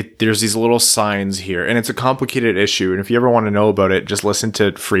 there's these little signs here, and it's a complicated issue. And if you ever want to know about it, just listen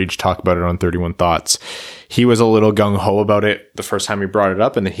to Friedge talk about it on 31 Thoughts. He was a little gung-ho about it the first time he brought it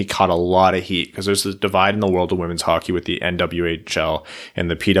up, and then he caught a lot of heat because there's this divide in the world of women's hockey with the NWHL and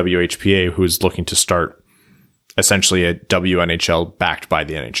the PWHPA, who's looking to start essentially a WNHL backed by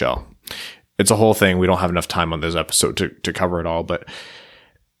the NHL. It's a whole thing. We don't have enough time on this episode to cover it all, but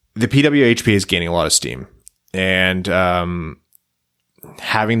the PWHPA is gaining a lot of steam, and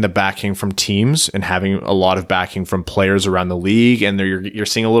having the backing from teams and having a lot of backing from players around the league, and you're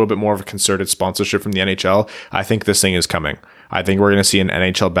seeing a little bit more of a concerted sponsorship from the NHL. I think this thing is coming. I think we're going to see an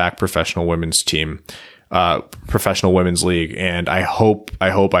NHL-backed professional women's team, professional women's league, and I hope,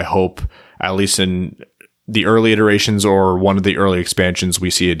 at least in the early iterations or one of the early expansions,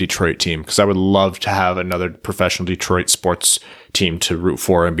 we see a Detroit team, because I would love to have another professional Detroit sports team to root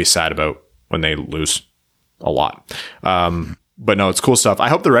for and be sad about when they lose a lot. But no, it's cool stuff. I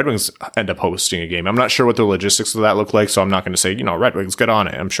hope the Red Wings end up hosting a game. I'm not sure what the logistics of that look like, so I'm not going to say, Red Wings, get on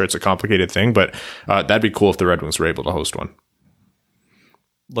it. I'm sure it's a complicated thing, but that'd be cool if the Red Wings were able to host one.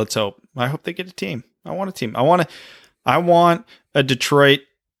 Let's hope. I hope they get a team. I want a team. I want a Detroit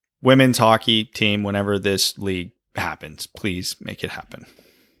women's hockey team whenever this league happens. Please make it happen.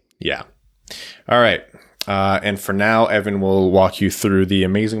 Yeah. All right. And for now, Evan will walk you through the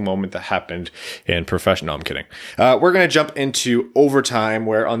amazing moment that happened in professional. No, I'm kidding. We're going to jump into overtime,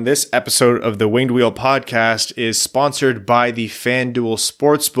 where on this episode of the Winged Wheel podcast is sponsored by the FanDuel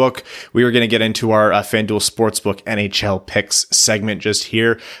Sportsbook. We are going to get into our FanDuel Sportsbook NHL picks segment just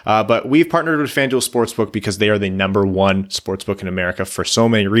here. But we've partnered with FanDuel Sportsbook because they are the #1 sportsbook in America for so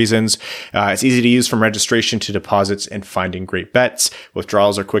many reasons. It's easy to use from registration to deposits and finding great bets.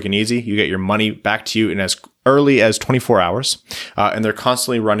 Withdrawals are quick and easy. You get your money back to you in as early as 24 hours. And they're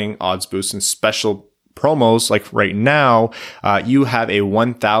constantly running odds boosts and special promos. Like right now, you have a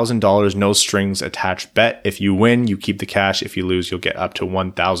 $1,000 no strings attached bet. If you win, you keep the cash. If you lose, you'll get up to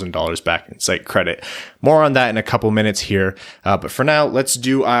 $1,000 back in site credit. More on that in a couple minutes here. But for now, let's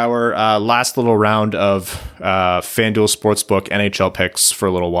do our last little round of FanDuel Sportsbook NHL picks for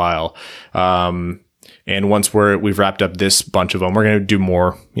a little while. And once we've wrapped up this bunch of them, we're going to do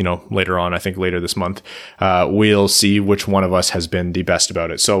more, later on. I think later this month, we'll see which one of us has been the best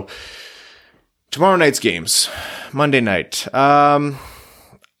about it. So tomorrow night's games, Monday night. I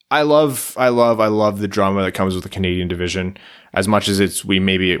love the drama that comes with the Canadian division. As much as we're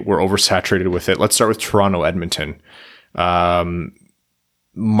oversaturated with it. Let's start with Toronto, Edmonton. Moneyline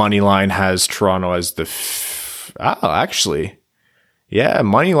has Toronto as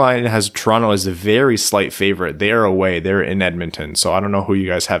Moneyline has Toronto as a very slight favorite. They are away. They're in Edmonton. So I don't know who you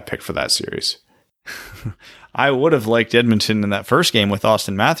guys have picked for that series. I would have liked Edmonton in that first game with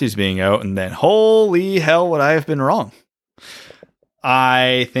Austin Matthews being out, and then holy hell would I have been wrong.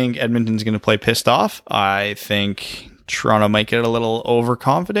 I think Edmonton's going to play pissed off. I think Toronto might get a little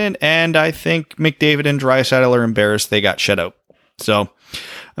overconfident, and I think McDavid and Draisaitl are embarrassed they got shut out. So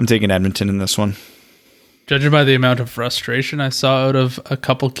I'm taking Edmonton in this one. Judging by the amount of frustration I saw out of a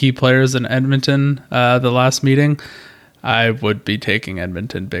couple key players in Edmonton the last meeting, I would be taking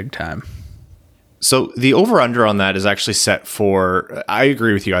Edmonton big time. So the over-under on that is actually set for, I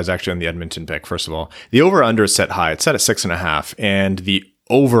agree with you guys actually on the Edmonton pick, first of all. The over-under is set high. It's set at 6.5, and the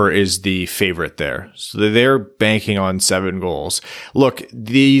over is the favorite there. So they're banking on 7 goals. Look,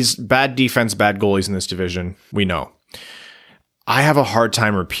 these bad defense, bad goalies in this division, we know. I have a hard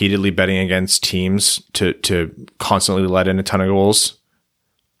time repeatedly betting against teams to constantly let in a ton of goals.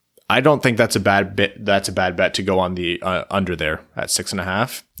 I don't think that's a bad bet. That's a bad bet to go on the under there at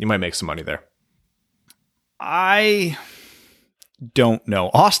 6.5. You might make some money there. I don't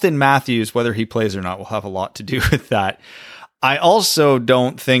know. Austin Matthews, whether he plays or not, will have a lot to do with that. I also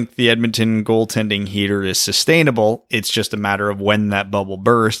don't think the Edmonton goaltending heater is sustainable. It's just a matter of when that bubble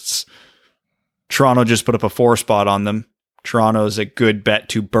bursts. Toronto just put up a 4 spot on them. Toronto's a good bet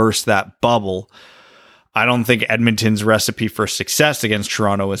to burst that bubble. I don't think Edmonton's recipe for success against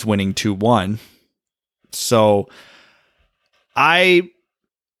Toronto is winning 2-1. So I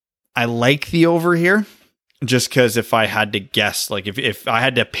like the over here. Just because if I had to guess, like if I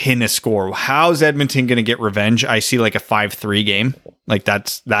had to pin a score, how's Edmonton going to get revenge? I see like a 5-3 game. Like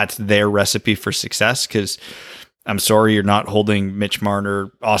that's their recipe for success. Because I'm sorry, you're not holding Mitch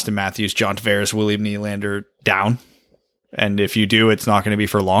Marner, Austin Matthews, John Tavares, William Nylander down. And if you do, it's not going to be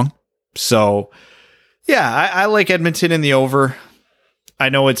for long. So yeah, I like Edmonton in the over. I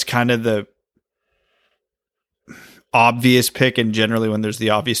know it's kind of the obvious pick, and generally when there's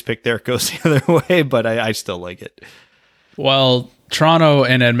the obvious pick there, it goes the other way, but I still like it. Well, Toronto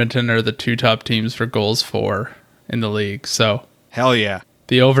and Edmonton are the 2 top teams for goals for in the league, so hell yeah.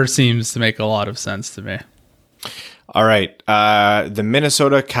 The over seems to make a lot of sense to me. All right. The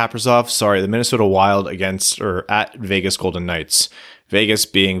Minnesota Wild at Vegas Golden Knights. Vegas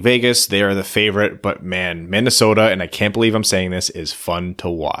being Vegas, they are the favorite, but man, Minnesota, and I can't believe I'm saying this, is fun to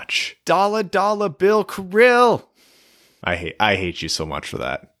watch. Dollar Bill Krill. I hate you so much for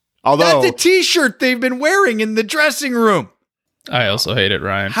that. Although that's a t-shirt they've been wearing in the dressing room. I also hate it,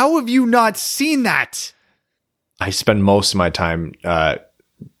 Ryan. How have you not seen that? I spend most of my time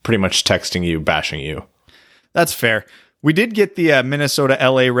pretty much texting you, bashing you. That's fair. We did get the Minnesota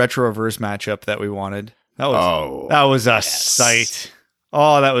LA Retroverse matchup that we wanted. That was a sight.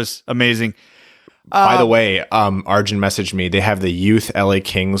 Oh, that was amazing. By the way, Arjun messaged me. They have the Youth LA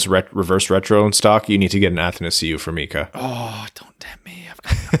Kings reverse retro in stock. You need to get an Athanasiou for Mika. Oh, don't tempt me. I've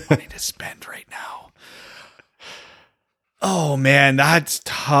got enough money to spend right now. Oh, man, that's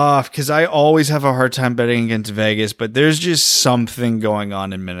tough because I always have a hard time betting against Vegas, but there's just something going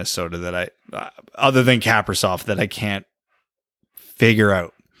on in Minnesota that other than Kaprizov, that I can't figure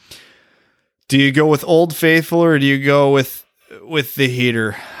out. Do you go with Old Faithful or do you go with the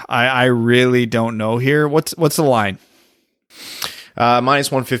heater? I really don't know here. What's the line? Minus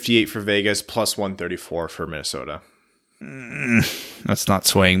 158 for Vegas, plus 134 for Minnesota. That's not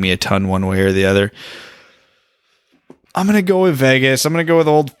swaying me a ton one way or the other. I'm going to go with Vegas. I'm going to go with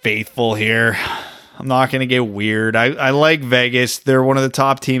Old Faithful here. I'm not going to get weird. I like Vegas. They're one of the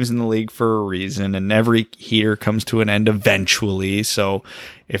top teams in the league for a reason, and every heater comes to an end eventually. So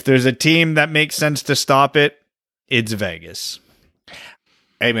if there's a team that makes sense to stop it, it's Vegas.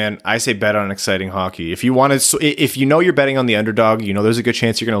 Hey man, I say bet on exciting hockey. If you want to, if you know you're betting on the underdog, you know there's a good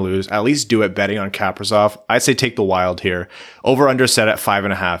chance you're going to lose. At least do it betting on Kaprizov. I'd say take the Wild here. Over under set at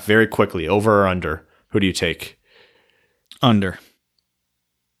 5.5. Very quickly. Over or under? Who do you take? Under.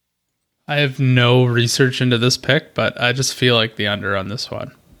 I have no research into this pick, but I just feel like the under on this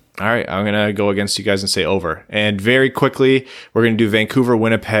one. All right, I'm going to go against you guys and say over. And very quickly, we're going to do Vancouver,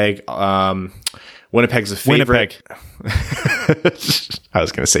 Winnipeg. Winnipeg's a favorite. I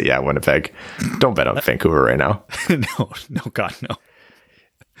was going to say, yeah, Winnipeg. Don't bet on Vancouver right now. No, God, no.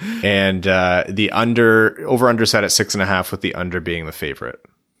 And the over-under set at 6.5 with the under being the favorite.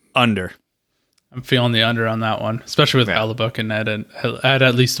 Under. I'm feeling the under on that one, especially with Hellebuyck and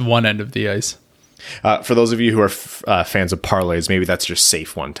at least one end of the ice. For those of you who are fans of parlays, maybe that's your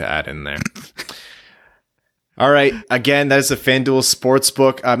safe one to add in there. All right. Again, that is the FanDuel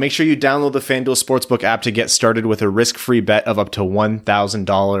Sportsbook. Make sure you download the FanDuel Sportsbook app to get started with a risk-free bet of up to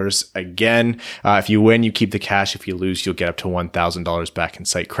 $1,000. Again, if you win, you keep the cash. If you lose, you'll get up to $1,000 back in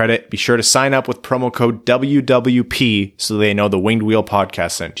site credit. Be sure to sign up with promo code WWP so they know the Winged Wheel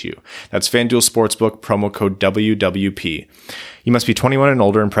podcast sent you. That's FanDuel Sportsbook, promo code WWP. You must be 21 and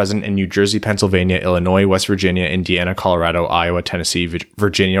older and present in New Jersey, Pennsylvania, Illinois, West Virginia, Indiana, Colorado, Iowa, Tennessee,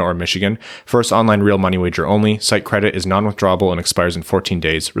 Virginia, or Michigan. First online real money wager only. Site credit is non-withdrawable and expires in 14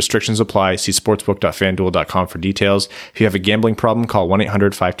 days. Restrictions apply. See sportsbook.fanduel.com for details. If you have a gambling problem, call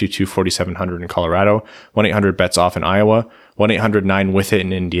 1-800-522-4700 in Colorado, 1-800-BETS-OFF in Iowa, 1-800-9-WITH-IT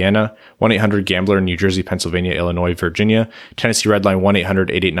in Indiana, 1-800-GAMBLER in New Jersey, Pennsylvania, Illinois, Virginia, Tennessee Redline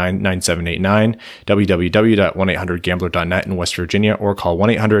 1-800-889-9789, www.1800gambler.net in West Virginia, or call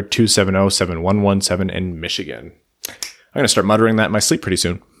 1-800-270-7117 in Michigan. I'm going to start muttering that in my sleep pretty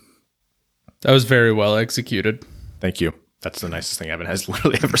soon. That was very well executed. Thank you. That's the nicest thing Evan has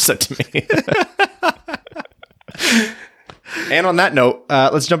literally ever said to me. And on that note,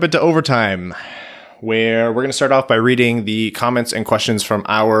 let's jump into overtime, where we're going to start off by reading the comments and questions from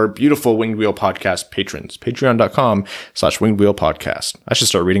our beautiful Winged Wheel Podcast patrons. Patreon.com/Winged Wheel Podcast. I should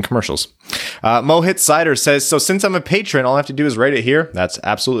start reading commercials. Mohit Cider says, so since I'm a patron, all I have to do is write it here. That's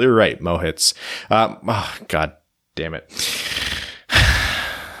absolutely right, Mohits. God damn it.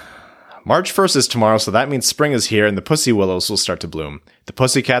 March 1st is tomorrow, so that means spring is here and the pussy willows will start to bloom. The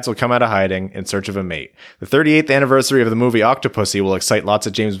pussycats will come out of hiding in search of a mate. The 38th anniversary of the movie Octopussy will excite lots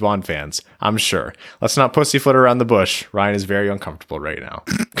of James Bond fans, I'm sure. Let's not pussyfoot around the bush. Ryan is very uncomfortable right now.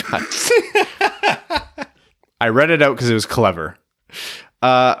 I read it out because it was clever.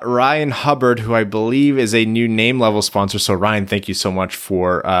 Ryan Hubbard, who I believe is a new name level sponsor. So Ryan, thank you so much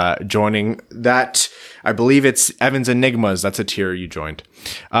for joining that. I believe it's Evan's Enigmas. That's a tier you joined.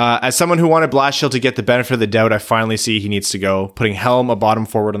 As someone who wanted Blashill to get the benefit of the doubt, I finally see he needs to go. Putting Helm a bottom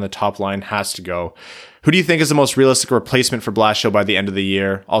forward on the top line has to go. Who do you think is the most realistic replacement for Blashill by the end of the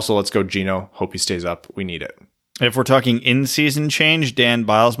year? Also, let's go Gino. Hope he stays up. We need it. If we're talking in-season change, Dan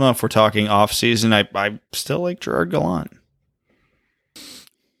Bilesma. If we're talking off-season, I still like Gerard Gallant.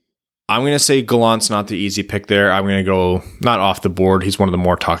 I'm going to say Gallant's not the easy pick there. I'm going to go not off the board. He's one of the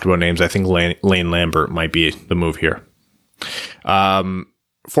more talked about names. I think Lane Lambert might be the move here. Former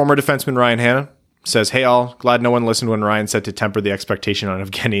defenseman Ryan Hanna says, hey all, glad no one listened when Ryan said to temper the expectation on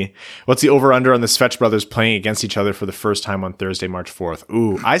Evgeny. What's the over-under on the Svech brothers playing against each other for the first time on Thursday, March 4th?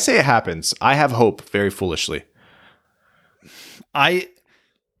 Ooh, I say it happens. I have hope, very foolishly. I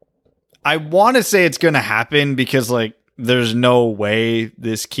want to say it's going to happen because, like, there's no way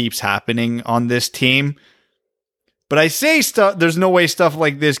this keeps happening on this team. But I say there's no way stuff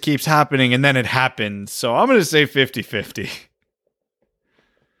like this keeps happening and then it happens. So I'm going to say 50-50.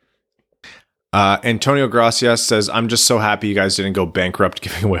 Antonio Gracias says, I'm just so happy you guys didn't go bankrupt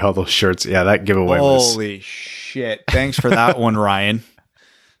giving away all those shirts. Yeah, that giveaway was... Holy shit. Thanks for that one, Ryan.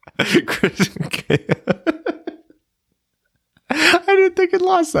 I didn't think it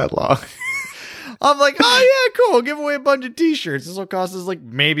lost that long. I'm like, oh yeah, cool. Give away a bunch of t-shirts. This will cost us like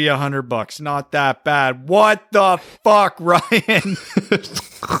maybe $100. Not that bad. What the fuck, Ryan?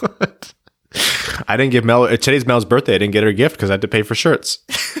 I didn't give Mel, today's Mel's birthday. I didn't get her a gift because I had to pay for shirts.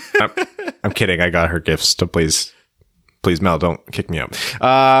 I'm kidding. I got her gifts. So please, Mel, don't kick me out.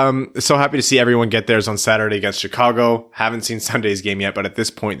 So happy to see everyone get theirs on Saturday against Chicago. Haven't seen Sunday's game yet, but at this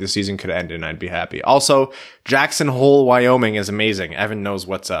point, the season could end and I'd be happy. Also, Jackson Hole, Wyoming is amazing. Evan knows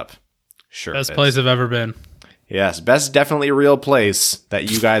what's up. Sure. Best place I've ever been. Yes, best definitely a real place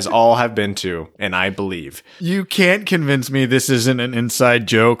that you guys all have been to, and I believe. You can't convince me this isn't an inside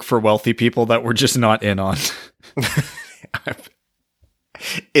joke for wealthy people that we're just not in on.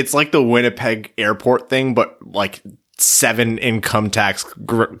 It's like the Winnipeg airport thing, but like 7 income tax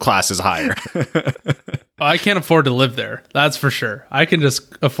classes higher. I can't afford to live there. That's for sure. I can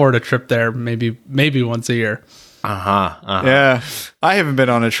just afford a trip there maybe once a year. Yeah. I haven't been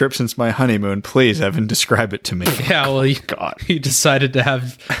on a trip since my honeymoon. Please, Evan, describe it to me. Yeah, well, you decided to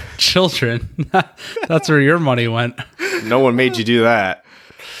have children. That's where your money went. No one made you do that.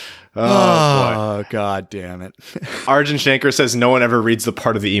 Oh, God damn it. Arjun Shankar says no one ever reads the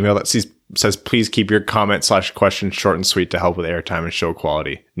part of the email that says please keep your comment/question short and sweet to help with airtime and show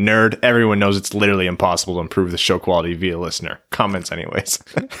quality. Nerd, everyone knows it's literally impossible to improve the show quality via listener. Comments anyways.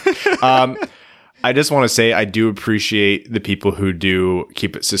 I just want to say I do appreciate the people who do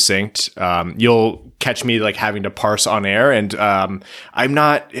keep it succinct. You'll catch me like having to parse on air, and I'm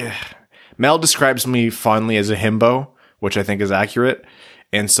not. Mel describes me fondly as a himbo, which I think is accurate.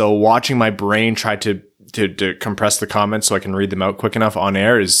 And so watching my brain try to compress the comments so I can read them out quick enough on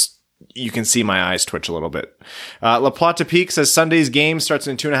air is, you can see my eyes twitch a little bit. La Plata Peak says Sunday's game starts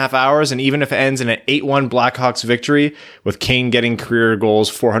in 2.5 hours, and even if it ends in an 8-1 Blackhawks victory, with Kane getting career goals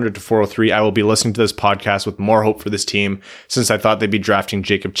 400 to 403, I will be listening to this podcast with more hope for this team, since I thought they'd be drafting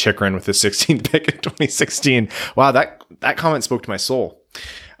Jacob Chychrun with the 16th pick in 2016. Wow, that comment spoke to my soul.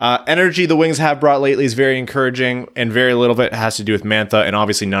 Energy the Wings have brought lately is very encouraging, and very little of it has to do with Mantha, and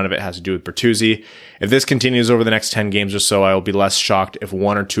obviously none of it has to do with Bertuzzi. If this continues over the next 10 games or so, I will be less shocked if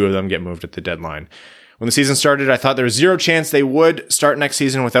one or two of them get moved at the deadline. When the season started, I thought there was zero chance they would start next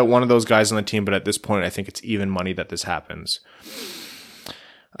season without one of those guys on the team, but at this point, I think it's even money that this happens.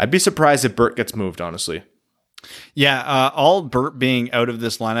 I'd be surprised if Bert gets moved, honestly. Yeah, all Bert being out of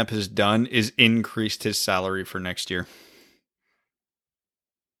this lineup has done is increased his salary for next year.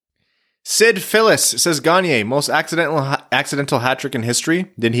 Sid Phyllis says, Gagne, most accidental hat trick in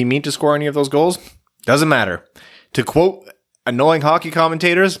history. Did he mean to score any of those goals? Doesn't matter. To quote annoying hockey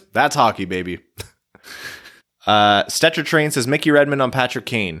commentators, that's hockey, baby. Stetcher Train says, Mickey Redmond on Patrick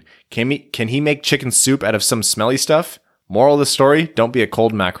Kane. Can he make chicken soup out of some smelly stuff? Moral of the story, don't be a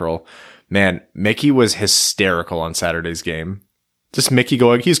cold mackerel. Man, Mickey was hysterical on Saturday's game. Just Mickey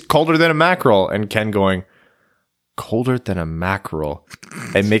going, he's colder than a mackerel. And Ken going, colder than a mackerel.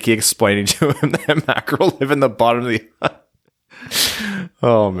 And Mickey explaining to him that mackerel live in the bottom of the...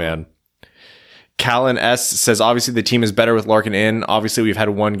 Oh, man. Callan S says, obviously the team is better with Larkin in. Obviously we've had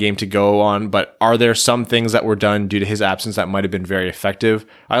one game to go on, but are there some things that were done due to his absence that might have been very effective?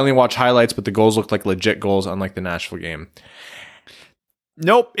 I only watch highlights, but the goals looked like legit goals, unlike the Nashville game.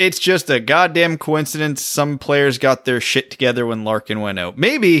 Nope, it's just a goddamn coincidence. Some players got their shit together when Larkin went out.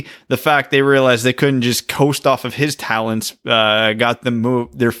 Maybe the fact they realized they couldn't just coast off of his talents got them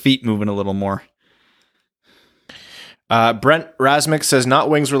their feet moving a little more. Brent Rasmick says, not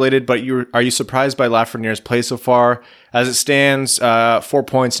Wings related, but are you surprised by Lafreniere's play so far? As it stands, 4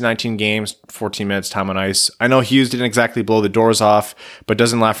 points, 19 games, 14 minutes time on ice. I know Hughes didn't exactly blow the doors off, but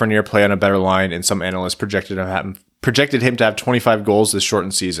doesn't Lafreniere play on a better line? And some analysts projected him to have 25 goals this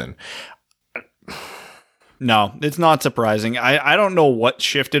shortened season. No, it's not surprising. I don't know what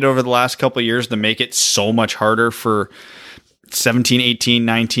shifted over the last couple of years to make it so much harder for 17, 18,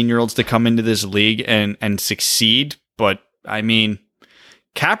 19-year-olds to come into this league and succeed. But, I mean,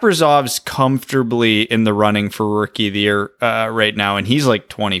 Kaprizov's comfortably in the running for Rookie of the Year right now, and he's like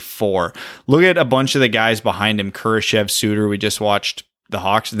 24. Look at a bunch of the guys behind him, Kurashev, Suter, we just watched the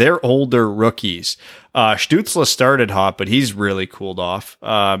Hawks. They're older rookies. Stützle started hot, but he's really cooled off.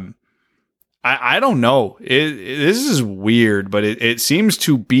 I don't know. This is weird, but it seems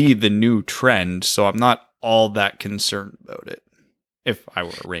to be the new trend, so I'm not all that concerned about it if I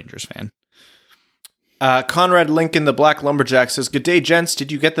were a Rangers fan. Conrad Lincoln, the Black Lumberjack, says, good day, gents.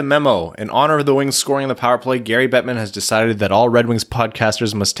 Did you get the memo? In honor of the Wings scoring on the power play, Gary Bettman has decided that all Red Wings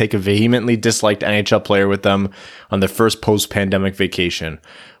podcasters must take a vehemently disliked NHL player with them on their first post-pandemic vacation.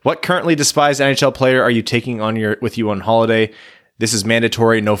 What currently despised NHL player are you taking with you on holiday? This is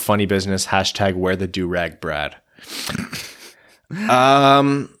mandatory, no funny business. # wear the do-rag, Brad.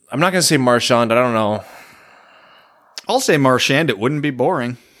 I'm not going to say Marchand. I don't know. I'll say Marchand. It wouldn't be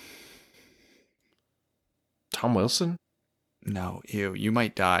boring. Tom Wilson? No, you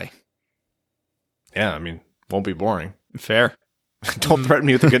might die. Yeah, I mean, won't be boring. Fair. Don't threaten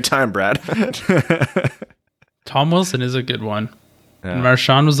me with a good time, Brad. Tom Wilson is a good one. Yeah. And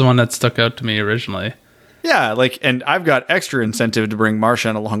Marchand was the one that stuck out to me originally. Yeah, and I've got extra incentive to bring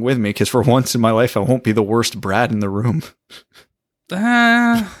Marchand along with me because for once in my life, I won't be the worst Brad in the room. You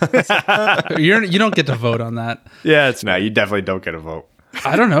don't get to vote on that. Yeah, no, you definitely don't get a vote.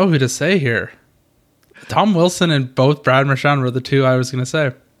 I don't know who to say here. Tom Wilson and both Brad and Marchand were the two I was going to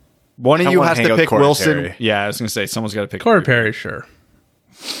say. One of you has to pick Wilson. Perry. Yeah, I was going to say someone's got to pick Corey Perry, sure.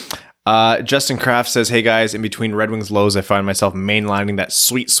 Justin Kraft says, hey guys, in between Red Wings lows, I find myself mainlining that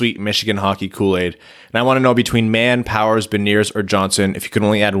sweet, sweet Michigan hockey Kool-Aid. And I want to know between Mann, Powers, Beniers, or Johnson, if you could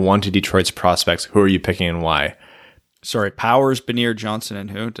only add one to Detroit's prospects, who are you picking and why? Sorry, Powers, Benier, Johnson, and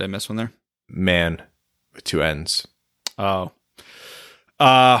who? Did I miss one there? Mann, with 2 N's. Oh.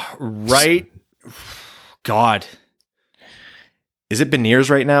 Right. God. Is it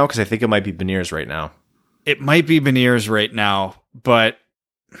Beniers right now? Because I think it might be Beniers right now. It might be Beniers right now, but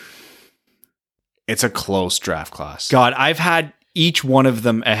it's a close draft class. God, I've had each one of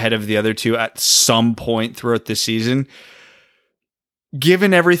them ahead of the other two at some point throughout the season.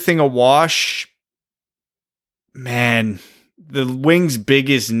 Given everything a wash, man, the Wings'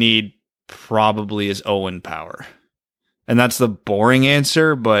 biggest need probably is Owen Power. And that's the boring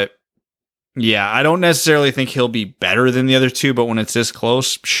answer, but yeah, I don't necessarily think he'll be better than the other two, but when it's this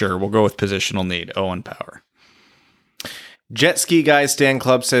close, sure, we'll go with positional need, Owen Power. Jet Ski Guy Stan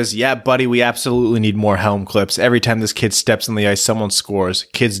Club says, yeah, buddy, we absolutely need more Helm clips. Every time this kid steps on the ice, someone scores.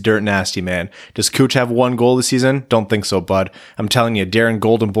 Kid's dirt nasty, man. Does Cooch have 1 goal this season? Don't think so, bud. I'm telling you, Darren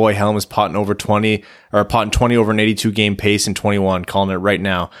Golden Boy Helm is potting 20 over an 82 game pace in 21. Calling it right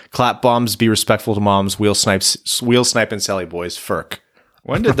now. Clap bombs, be respectful to moms. Wheel snipe and Sally boys. Furk.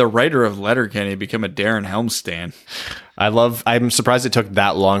 When did the writer of Letterkenny become a Darren Helm stan? I'm surprised it took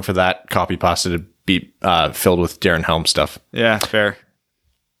that long for that copy pasta to be filled with Darren Helm stuff. Yeah, fair.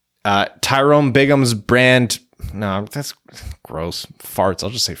 Tyrone Bigham's brand. No, that's gross. Farts.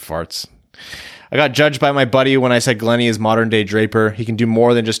 I'll just say farts. I got judged by my buddy when I said Glennie is modern day Draper. He can do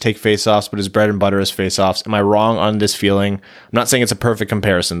more than just take face-offs, but his bread and butter is face-offs. Am I wrong on this feeling? I'm not saying it's a perfect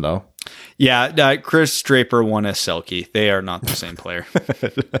comparison, though. Yeah, Chris Draper won a Selkie. They are not the same player.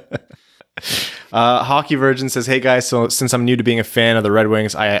 Hockey Virgin says, hey guys, so since I'm new to being a fan of the Red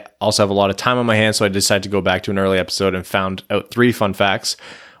Wings, I also have a lot of time on my hands, so I decided to go back to an early episode and found out 3 fun facts.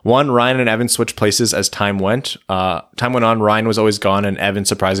 1, Ryan and Evan switched places as time went. Time went on, Ryan was always gone, and Evan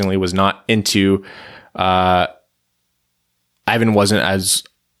surprisingly was not into... Evan wasn't as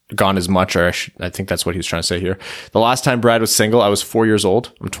gone as much, or I think that's what he was trying to say here. The last time Brad was single, I was 4 years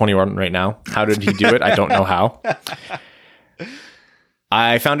old. I'm 21 right now. How did he do it? I don't know how.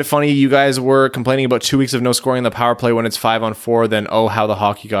 I found it funny you guys were complaining about 2 weeks of no scoring in the power play when it's 5-on-4, then oh, how the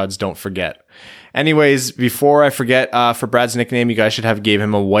hockey gods don't forget. Anyways, before I forget, for Brad's nickname, you guys should have gave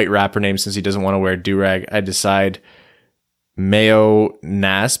him a white rapper name since he doesn't want to wear a do-rag. I decide Mayo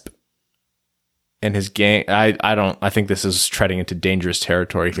Nasp and his gang. I think this is treading into dangerous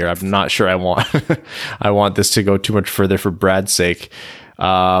territory here. I'm not sure I want this to go too much further for Brad's sake.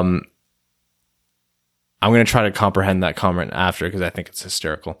 I'm going to try to comprehend that comment after because I think it's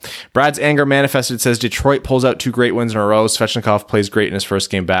hysterical. Brad's anger manifested says Detroit pulls out 2 great wins in a row. Svechnikov plays great in his first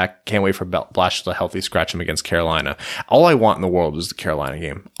game back. Can't wait for Blash to healthy scratch him against Carolina. All I want in the world is the Carolina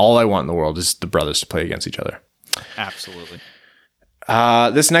game. All I want in the world is the brothers to play against each other. Absolutely.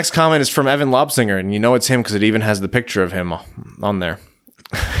 This next comment is from Evan Lobsinger, and you know it's him because it even has the picture of him on there.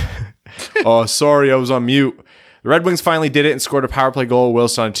 Oh, sorry, I was on mute. The Red Wings finally did it and scored a power play goal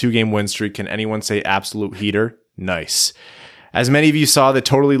whilst on a 2-game win streak. Can anyone say absolute heater? Nice. As many of you saw, the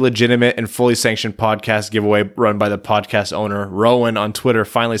totally legitimate and fully sanctioned podcast giveaway run by the podcast owner, Rowan, on Twitter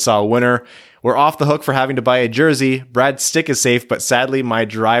finally saw a winner. We're off the hook for having to buy a jersey. Brad's stick is safe, but sadly, my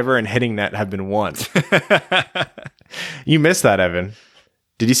driver and hitting net have been won. You missed that, Evan.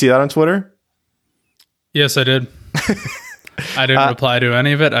 Did you see that on Twitter? Yes, I did. I didn't reply to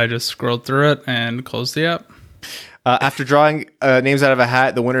any of it. I just scrolled through it and closed the app. After drawing names out of a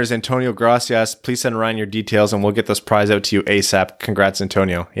hat, the winner is Antonio Gracias. Please send Ryan your details and we'll get this prize out to you ASAP. Congrats,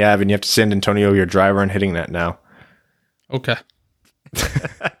 Antonio. Yeah, Evan, you have to send Antonio your driver and hitting net now. Okay.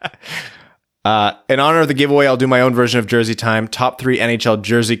 In honor of the giveaway, I'll do my own version of Jersey Time. Top 3 NHL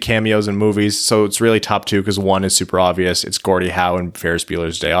jersey cameos in movies. So it's really top 2 because 1 is super obvious. It's Gordie Howe and Ferris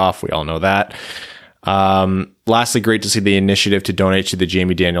Bueller's Day Off. We all know that. Lastly, great to see the initiative to donate to the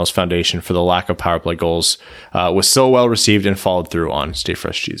Jamie Daniels Foundation for the lack of power play goals was so well received and followed through on Stay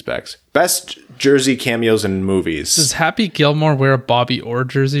Fresh Cheese Bags. Best jersey cameos in movies. Does Happy Gilmore wear a Bobby Orr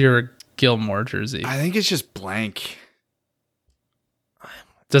jersey or a Gilmore jersey? I think it's just blank.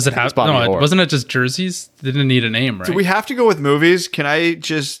 Does it have? No, wasn't it just jerseys? They didn't need a name, right? Do we have to go with movies? Can I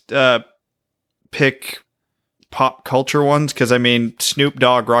just pick pop culture ones? Because I mean, Snoop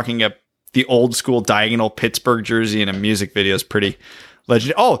Dogg rocking the old school diagonal Pittsburgh jersey in a music video is pretty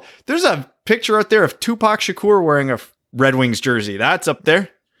legendary. Oh, there's a picture out there of Tupac Shakur wearing a Red Wings jersey. That's up there.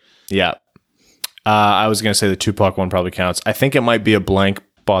 Yeah. I was going to say the Tupac one probably counts. I think it might be a blank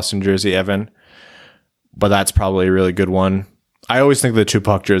Boston jersey, Evan, but that's probably a really good one. I always think of the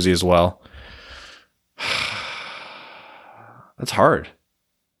Tupac jersey as well. That's hard.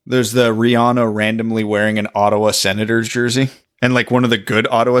 There's the Rihanna randomly wearing an Ottawa Senators jersey. And like one of the good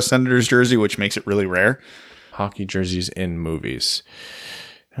Ottawa Senators jersey, which makes it really rare. Hockey jerseys in movies.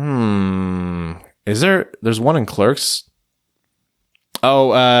 There's one in Clerks.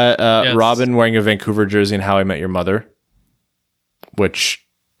 Oh, yes. Robin wearing a Vancouver jersey in How I Met Your Mother. Which,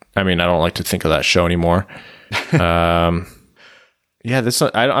 I mean, I don't like to think of that show anymore. Yeah, I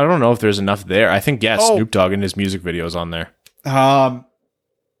don't know if there's enough there. I think, Snoop Dogg in his music videos on there. How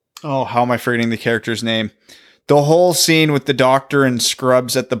am I forgetting the character's name? The whole scene with the doctor and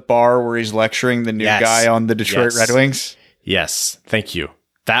Scrubs at the bar where he's lecturing the new guy on the Detroit Red Wings. Yes, thank you.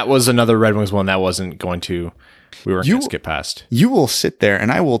 That was another Red Wings one that we weren't going to skip past. You will sit there and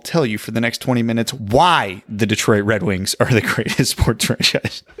I will tell you for the next 20 minutes why the Detroit Red Wings are the greatest sports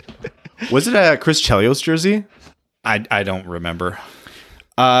franchise. Was it a Chris Chelios jersey? I don't remember.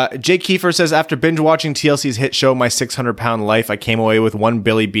 Jake Kiefer says, after binge watching TLC's hit show, My 600-Pound Life, I came away with one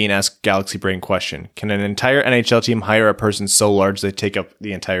Billy Bean-esque Galaxy Brain question. Can an entire NHL team hire a person so large they take up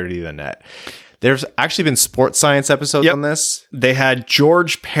the entirety of the net? There's actually been sports science episodes on this. They had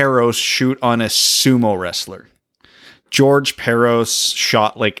George Peros shoot on a sumo wrestler. George Peros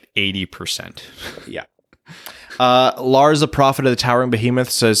shot like 80%. Yeah. Lars, the prophet of the towering behemoth,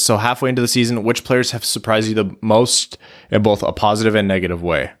 says, so halfway into the season, which players have surprised you the most in both a positive and negative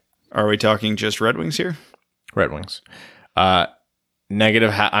way? Are we talking just Red Wings here? Red Wings.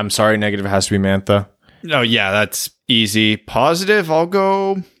 Negative. I'm sorry. Negative has to be Mantha. Oh yeah, that's easy. Positive, I'll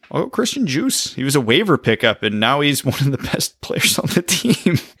go Christian Juice. He was a waiver pickup, and now he's one of the best players on the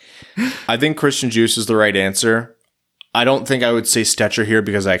team. I think Christian Juice is the right answer. I don't think I would say Stetcher here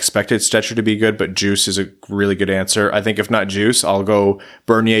because I expected Stetcher to be good, but Juice is a really good answer. I think if not Juice, I'll go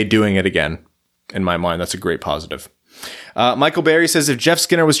Bernier doing it again. In my mind, that's a great positive. Michael Barry says, if Jeff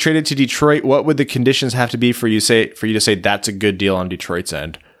Skinner was traded to Detroit, what would the conditions have to be for you to say that's a good deal on Detroit's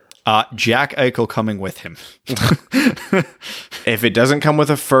end? Jack Eichel coming with him. If it doesn't come with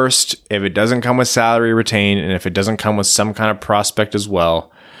a first, if it doesn't come with salary retained, and if it doesn't come with some kind of prospect as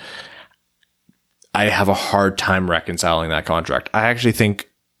well, I have a hard time reconciling that contract. I actually think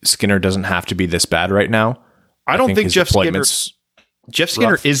Skinner doesn't have to be this bad right now. I don't think Jeff Skinner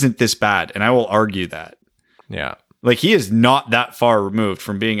isn't this bad, and I will argue that. Yeah. Like, he is not that far removed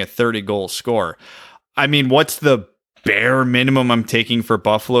from being a 30-goal scorer. I mean, what's the bare minimum I'm taking for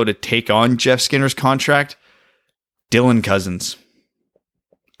Buffalo to take on Jeff Skinner's contract? Dylan Cousins.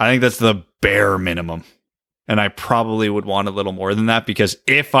 I think that's the bare minimum. And I probably would want a little more than that, because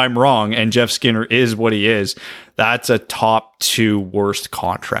if I'm wrong and Jeff Skinner is what he is, that's a top 2 worst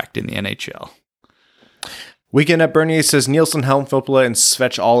contract in the NHL. Weekend at Bernier says, Nielsen, Helmfilppula, and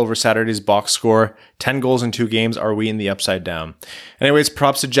Svech all over Saturday's box score. 10 goals in 2 games. Are we in the upside down? Anyways,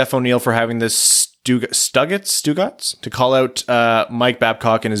 props to Jeff O'Neill for having this Stugotz to call out Mike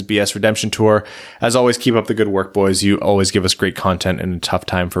Babcock and his BS Redemption Tour. As always, keep up the good work, boys. You always give us great content in a tough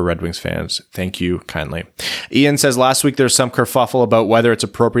time for Red Wings fans. Thank you kindly. Ian says, last week there's some kerfuffle about whether it's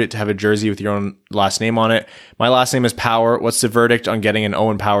appropriate to have a jersey with your own last name on it. My last name is Power. What's the verdict on getting an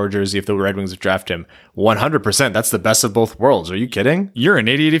Owen Power jersey if the Red Wings draft him? 100%. That's the best of both worlds. Are you kidding? You're an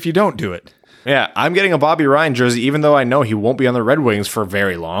idiot if you don't do it. Yeah, I'm getting a Bobby Ryan jersey, even though I know he won't be on the Red Wings for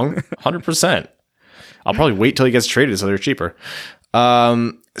very long. 100%. I'll probably wait till he gets traded so they're cheaper.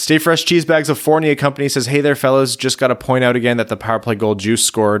 Stay Fresh Cheese Bags of Fournier Company says, hey there, fellas. Just got to point out again that the power play goal Juice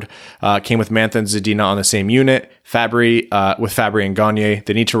scored came with Mantha and Zadina on the same unit. With Fabry and Gagne.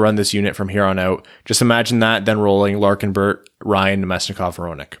 They need to run this unit from here on out. Just imagine that, then rolling Larkin, Burt, Ryan, Nemesnikov,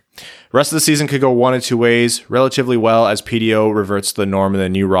 Veronic. Rest of the season could go one of two ways. Relatively well as PDO reverts to the norm and the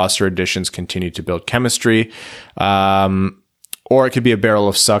new roster additions continue to build chemistry. Or it could be a barrel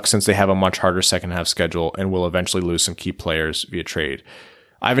of suck since they have a much harder second half schedule and will eventually lose some key players via trade.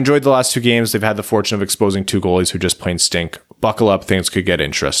 I've enjoyed the last 2 games. They've had the fortune of exposing 2 goalies who just plain stink. Buckle up, things could get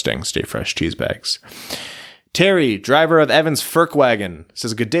interesting. Stay Fresh Cheese Bags. Terry, driver of Evan's Ferk Wagon,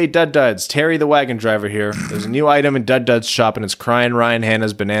 says, good day, Dud Duds. Terry, the wagon driver here. There's a new item in Dud Duds shop, and it's Crying Ryan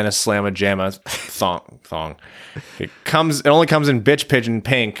Hanna's Banana Slamma Jamma thong. It only comes in bitch pigeon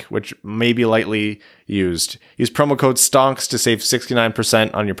pink, which may be lightly used. Use promo code STONKS to save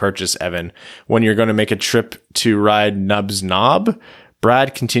 69% on your purchase, Evan, when you're going to make a trip to ride Nub's Knob.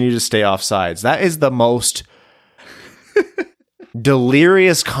 Brad, continue to stay off sides. That is the most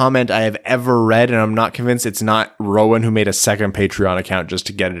delirious comment I have ever read, and I'm not convinced it's not Rowan who made a second Patreon account just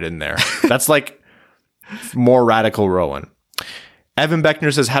to get it in there. That's like more radical Rowan. Evan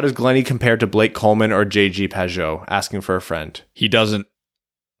Beckner says, how does Glennie compare to Blake Coleman or JG Pajot? Asking for a friend. He doesn't.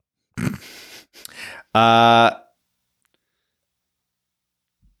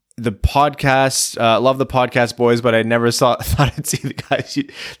 The podcast, love the podcast, boys, but I never thought I'd see the guys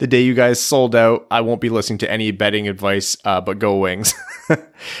the day you guys sold out. I won't be listening to any betting advice, but go Wings.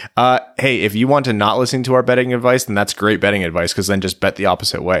 Hey, if you want to not listen to our betting advice, then that's great betting advice, because then just bet the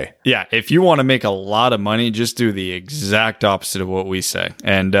opposite way. Yeah, if you want to make a lot of money, just do the exact opposite of what we say.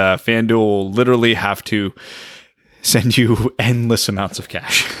 And FanDuel will literally have to send you endless amounts of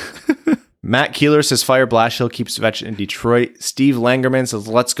cash. Matt Keeler says, fire Blashill, keep Svech in Detroit. Steve Langerman says,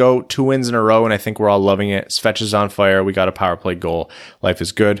 let's go. 2 wins in a row, and I think we're all loving it. Svech is on fire. We got a power play goal. Life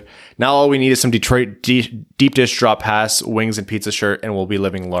is good. Now all we need is some Detroit deep dish drop pass, wings, and pizza shirt, and we'll be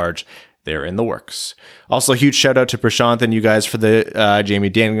living large. They're in the works. Also, a huge shout out to Prashant and you guys for the Jamie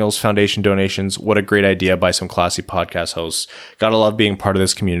Daniels Foundation donations. What a great idea by some classy podcast hosts. Gotta love being part of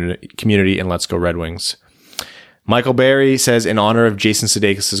this community, and let's go Red Wings. Michael Barry says, in honor of Jason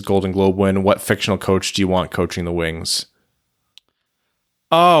Sudeikis' Golden Globe win, what fictional coach do you want coaching the Wings?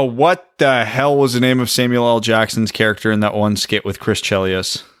 Oh, what the hell was the name of Samuel L. Jackson's character in that one skit with Chris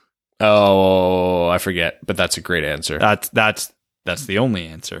Chelios? Oh, I forget, but that's a great answer. That's the only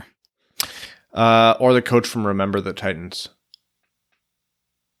answer. Or the coach from Remember the Titans.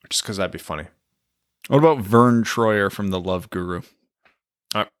 Just because that'd be funny. What about Vern Troyer from The Love Guru?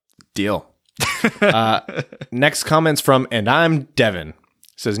 Deal. Next comments from, and I'm Devin.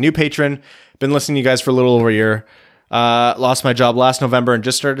 Says, new patron. Been listening to you guys for a little over a year. Lost my job last November and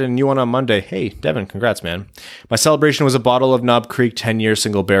just started a new one on Monday. Hey, Devin, congrats, man. My celebration was a bottle of Knob Creek 10-year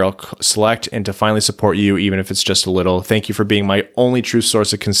single barrel select, and to finally support you, even if it's just a little. Thank you for being my only true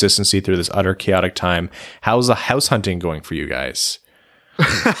source of consistency through this utter chaotic time. How's the house hunting going for you guys?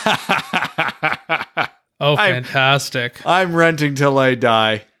 Oh, fantastic. I'm renting till I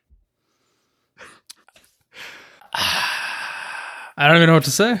die. I don't even know what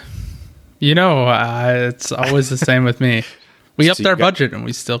to say. It's always the same with me. We upped our budget and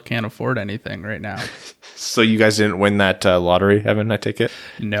we still can't afford anything right now. So you guys didn't win that lottery, Evan, I take it?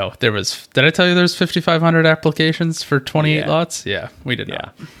 No, did I tell you there's 5,500 applications for 28 lots? Yeah, we did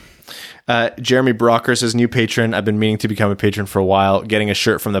not. Jeremy Brocker says, new patron. I've been meaning to become a patron for a while. Getting a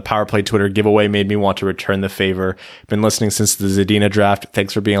shirt from the Power Play Twitter giveaway made me want to return the favor. Been listening since the Zadina draft.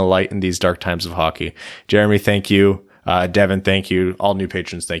 Thanks for being a light in these dark times of hockey. Jeremy, thank you. Devin, thank you. All new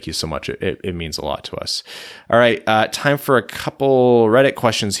patrons, thank you so much. It means a lot to us. All right, time for a couple Reddit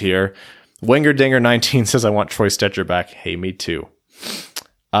questions here. Wingerdinger19 says, I want Troy Stetcher back. Hey, me too.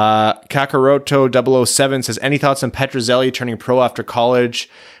 Kakaroto007 says, any thoughts on Petrozelli turning pro after college?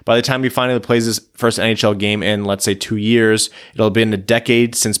 By the time he finally plays his first NHL game in, let's say, 2 years, it'll have been a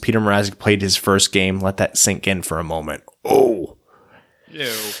decade since Peter Mrazek played his first game. Let that sink in for a moment. Oh.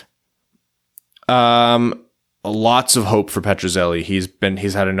 Ew. Lots of hope for Petrozelli.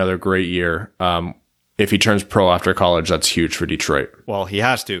 He's had another great year. If he turns pro after college, that's huge for Detroit. Well, he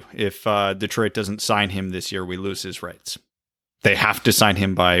has to. If Detroit doesn't sign him this year, we lose his rights. They have to sign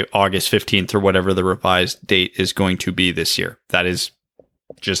him by August 15th or whatever the revised date is going to be this year. That is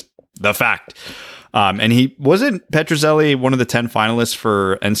just the fact. And he wasn't Petrozelli one of the 10 finalists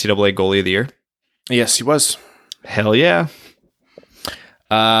for NCAA Goalie of the Year? Yes, he was. Hell yeah.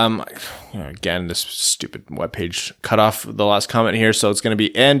 Again, this stupid webpage cut off the last comment here, so it's going to be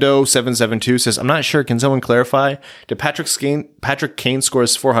Ando772 says, I'm not sure. Can someone clarify? Did Patrick Kane score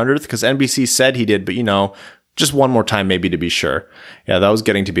his 400th? Because NBC said he did, but just one more time maybe to be sure. Yeah, that was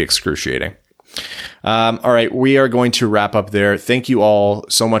getting to be excruciating. All right, we are going to wrap up there. Thank you all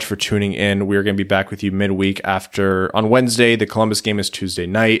so much for tuning in. We're going to be back with you midweek on Wednesday. The Columbus game is Tuesday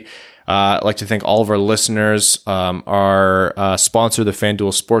night. I'd like to thank all of our listeners, our sponsor, the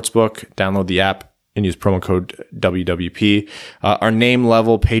FanDuel Sportsbook. Download the app and use promo code WWP. Our name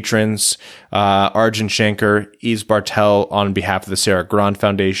level patrons, Arjun Shankar, Yves Bartel on behalf of the Sarah Grand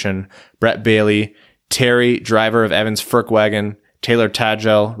Foundation, Brett Bailey, Terry, driver of Evans Folkwagon, Taylor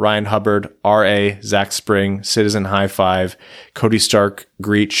Tadgell, Ryan Hubbard, R.A., Zach Spring, Citizen High Five, Cody Stark,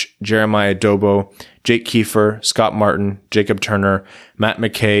 Greach, Jeremiah Dobo, Jake Kiefer, Scott Martin, Jacob Turner, Matt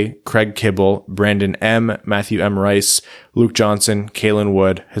McKay, Craig Kibble, Brandon M., Matthew M. Rice, Luke Johnson, Kalen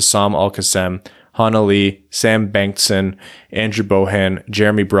Wood, Hassam Al-Qassem, Hannah Lee, Sam Bankson, Andrew Bohan,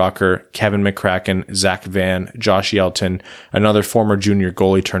 Jeremy Brocker, Kevin McCracken, Zach Van, Josh Yelton, another former junior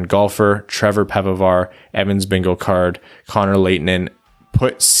goalie turned golfer, Trevor Pevovar, Evans Bingo Card, Connor Leighton,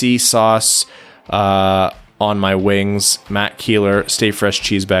 Put Sea Sauce on My Wings, Matt Keeler, Stay Fresh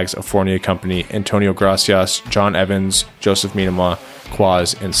Cheese Bags, A Fournier Company, Antonio Gracias, John Evans, Joseph Minama,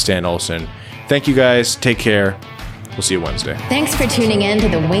 Quaz, and Stan Olsen. Thank you guys. Take care. We'll see you Wednesday. Thanks for tuning in to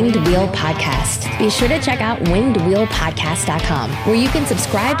the Winged Wheel Podcast. Be sure to check out wingedwheelpodcast.com, where you can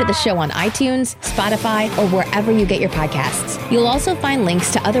subscribe to the show on iTunes, Spotify, or wherever you get your podcasts. You'll also find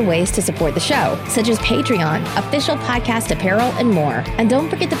links to other ways to support the show, such as Patreon, official podcast apparel, and more. And don't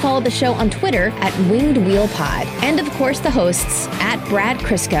forget to follow the show on Twitter at Winged Wheel Pod. And of course, the hosts at Brad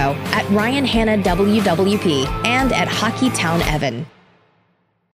Crisco, at Ryan Hanna WWP, and at Hockey Town Evan.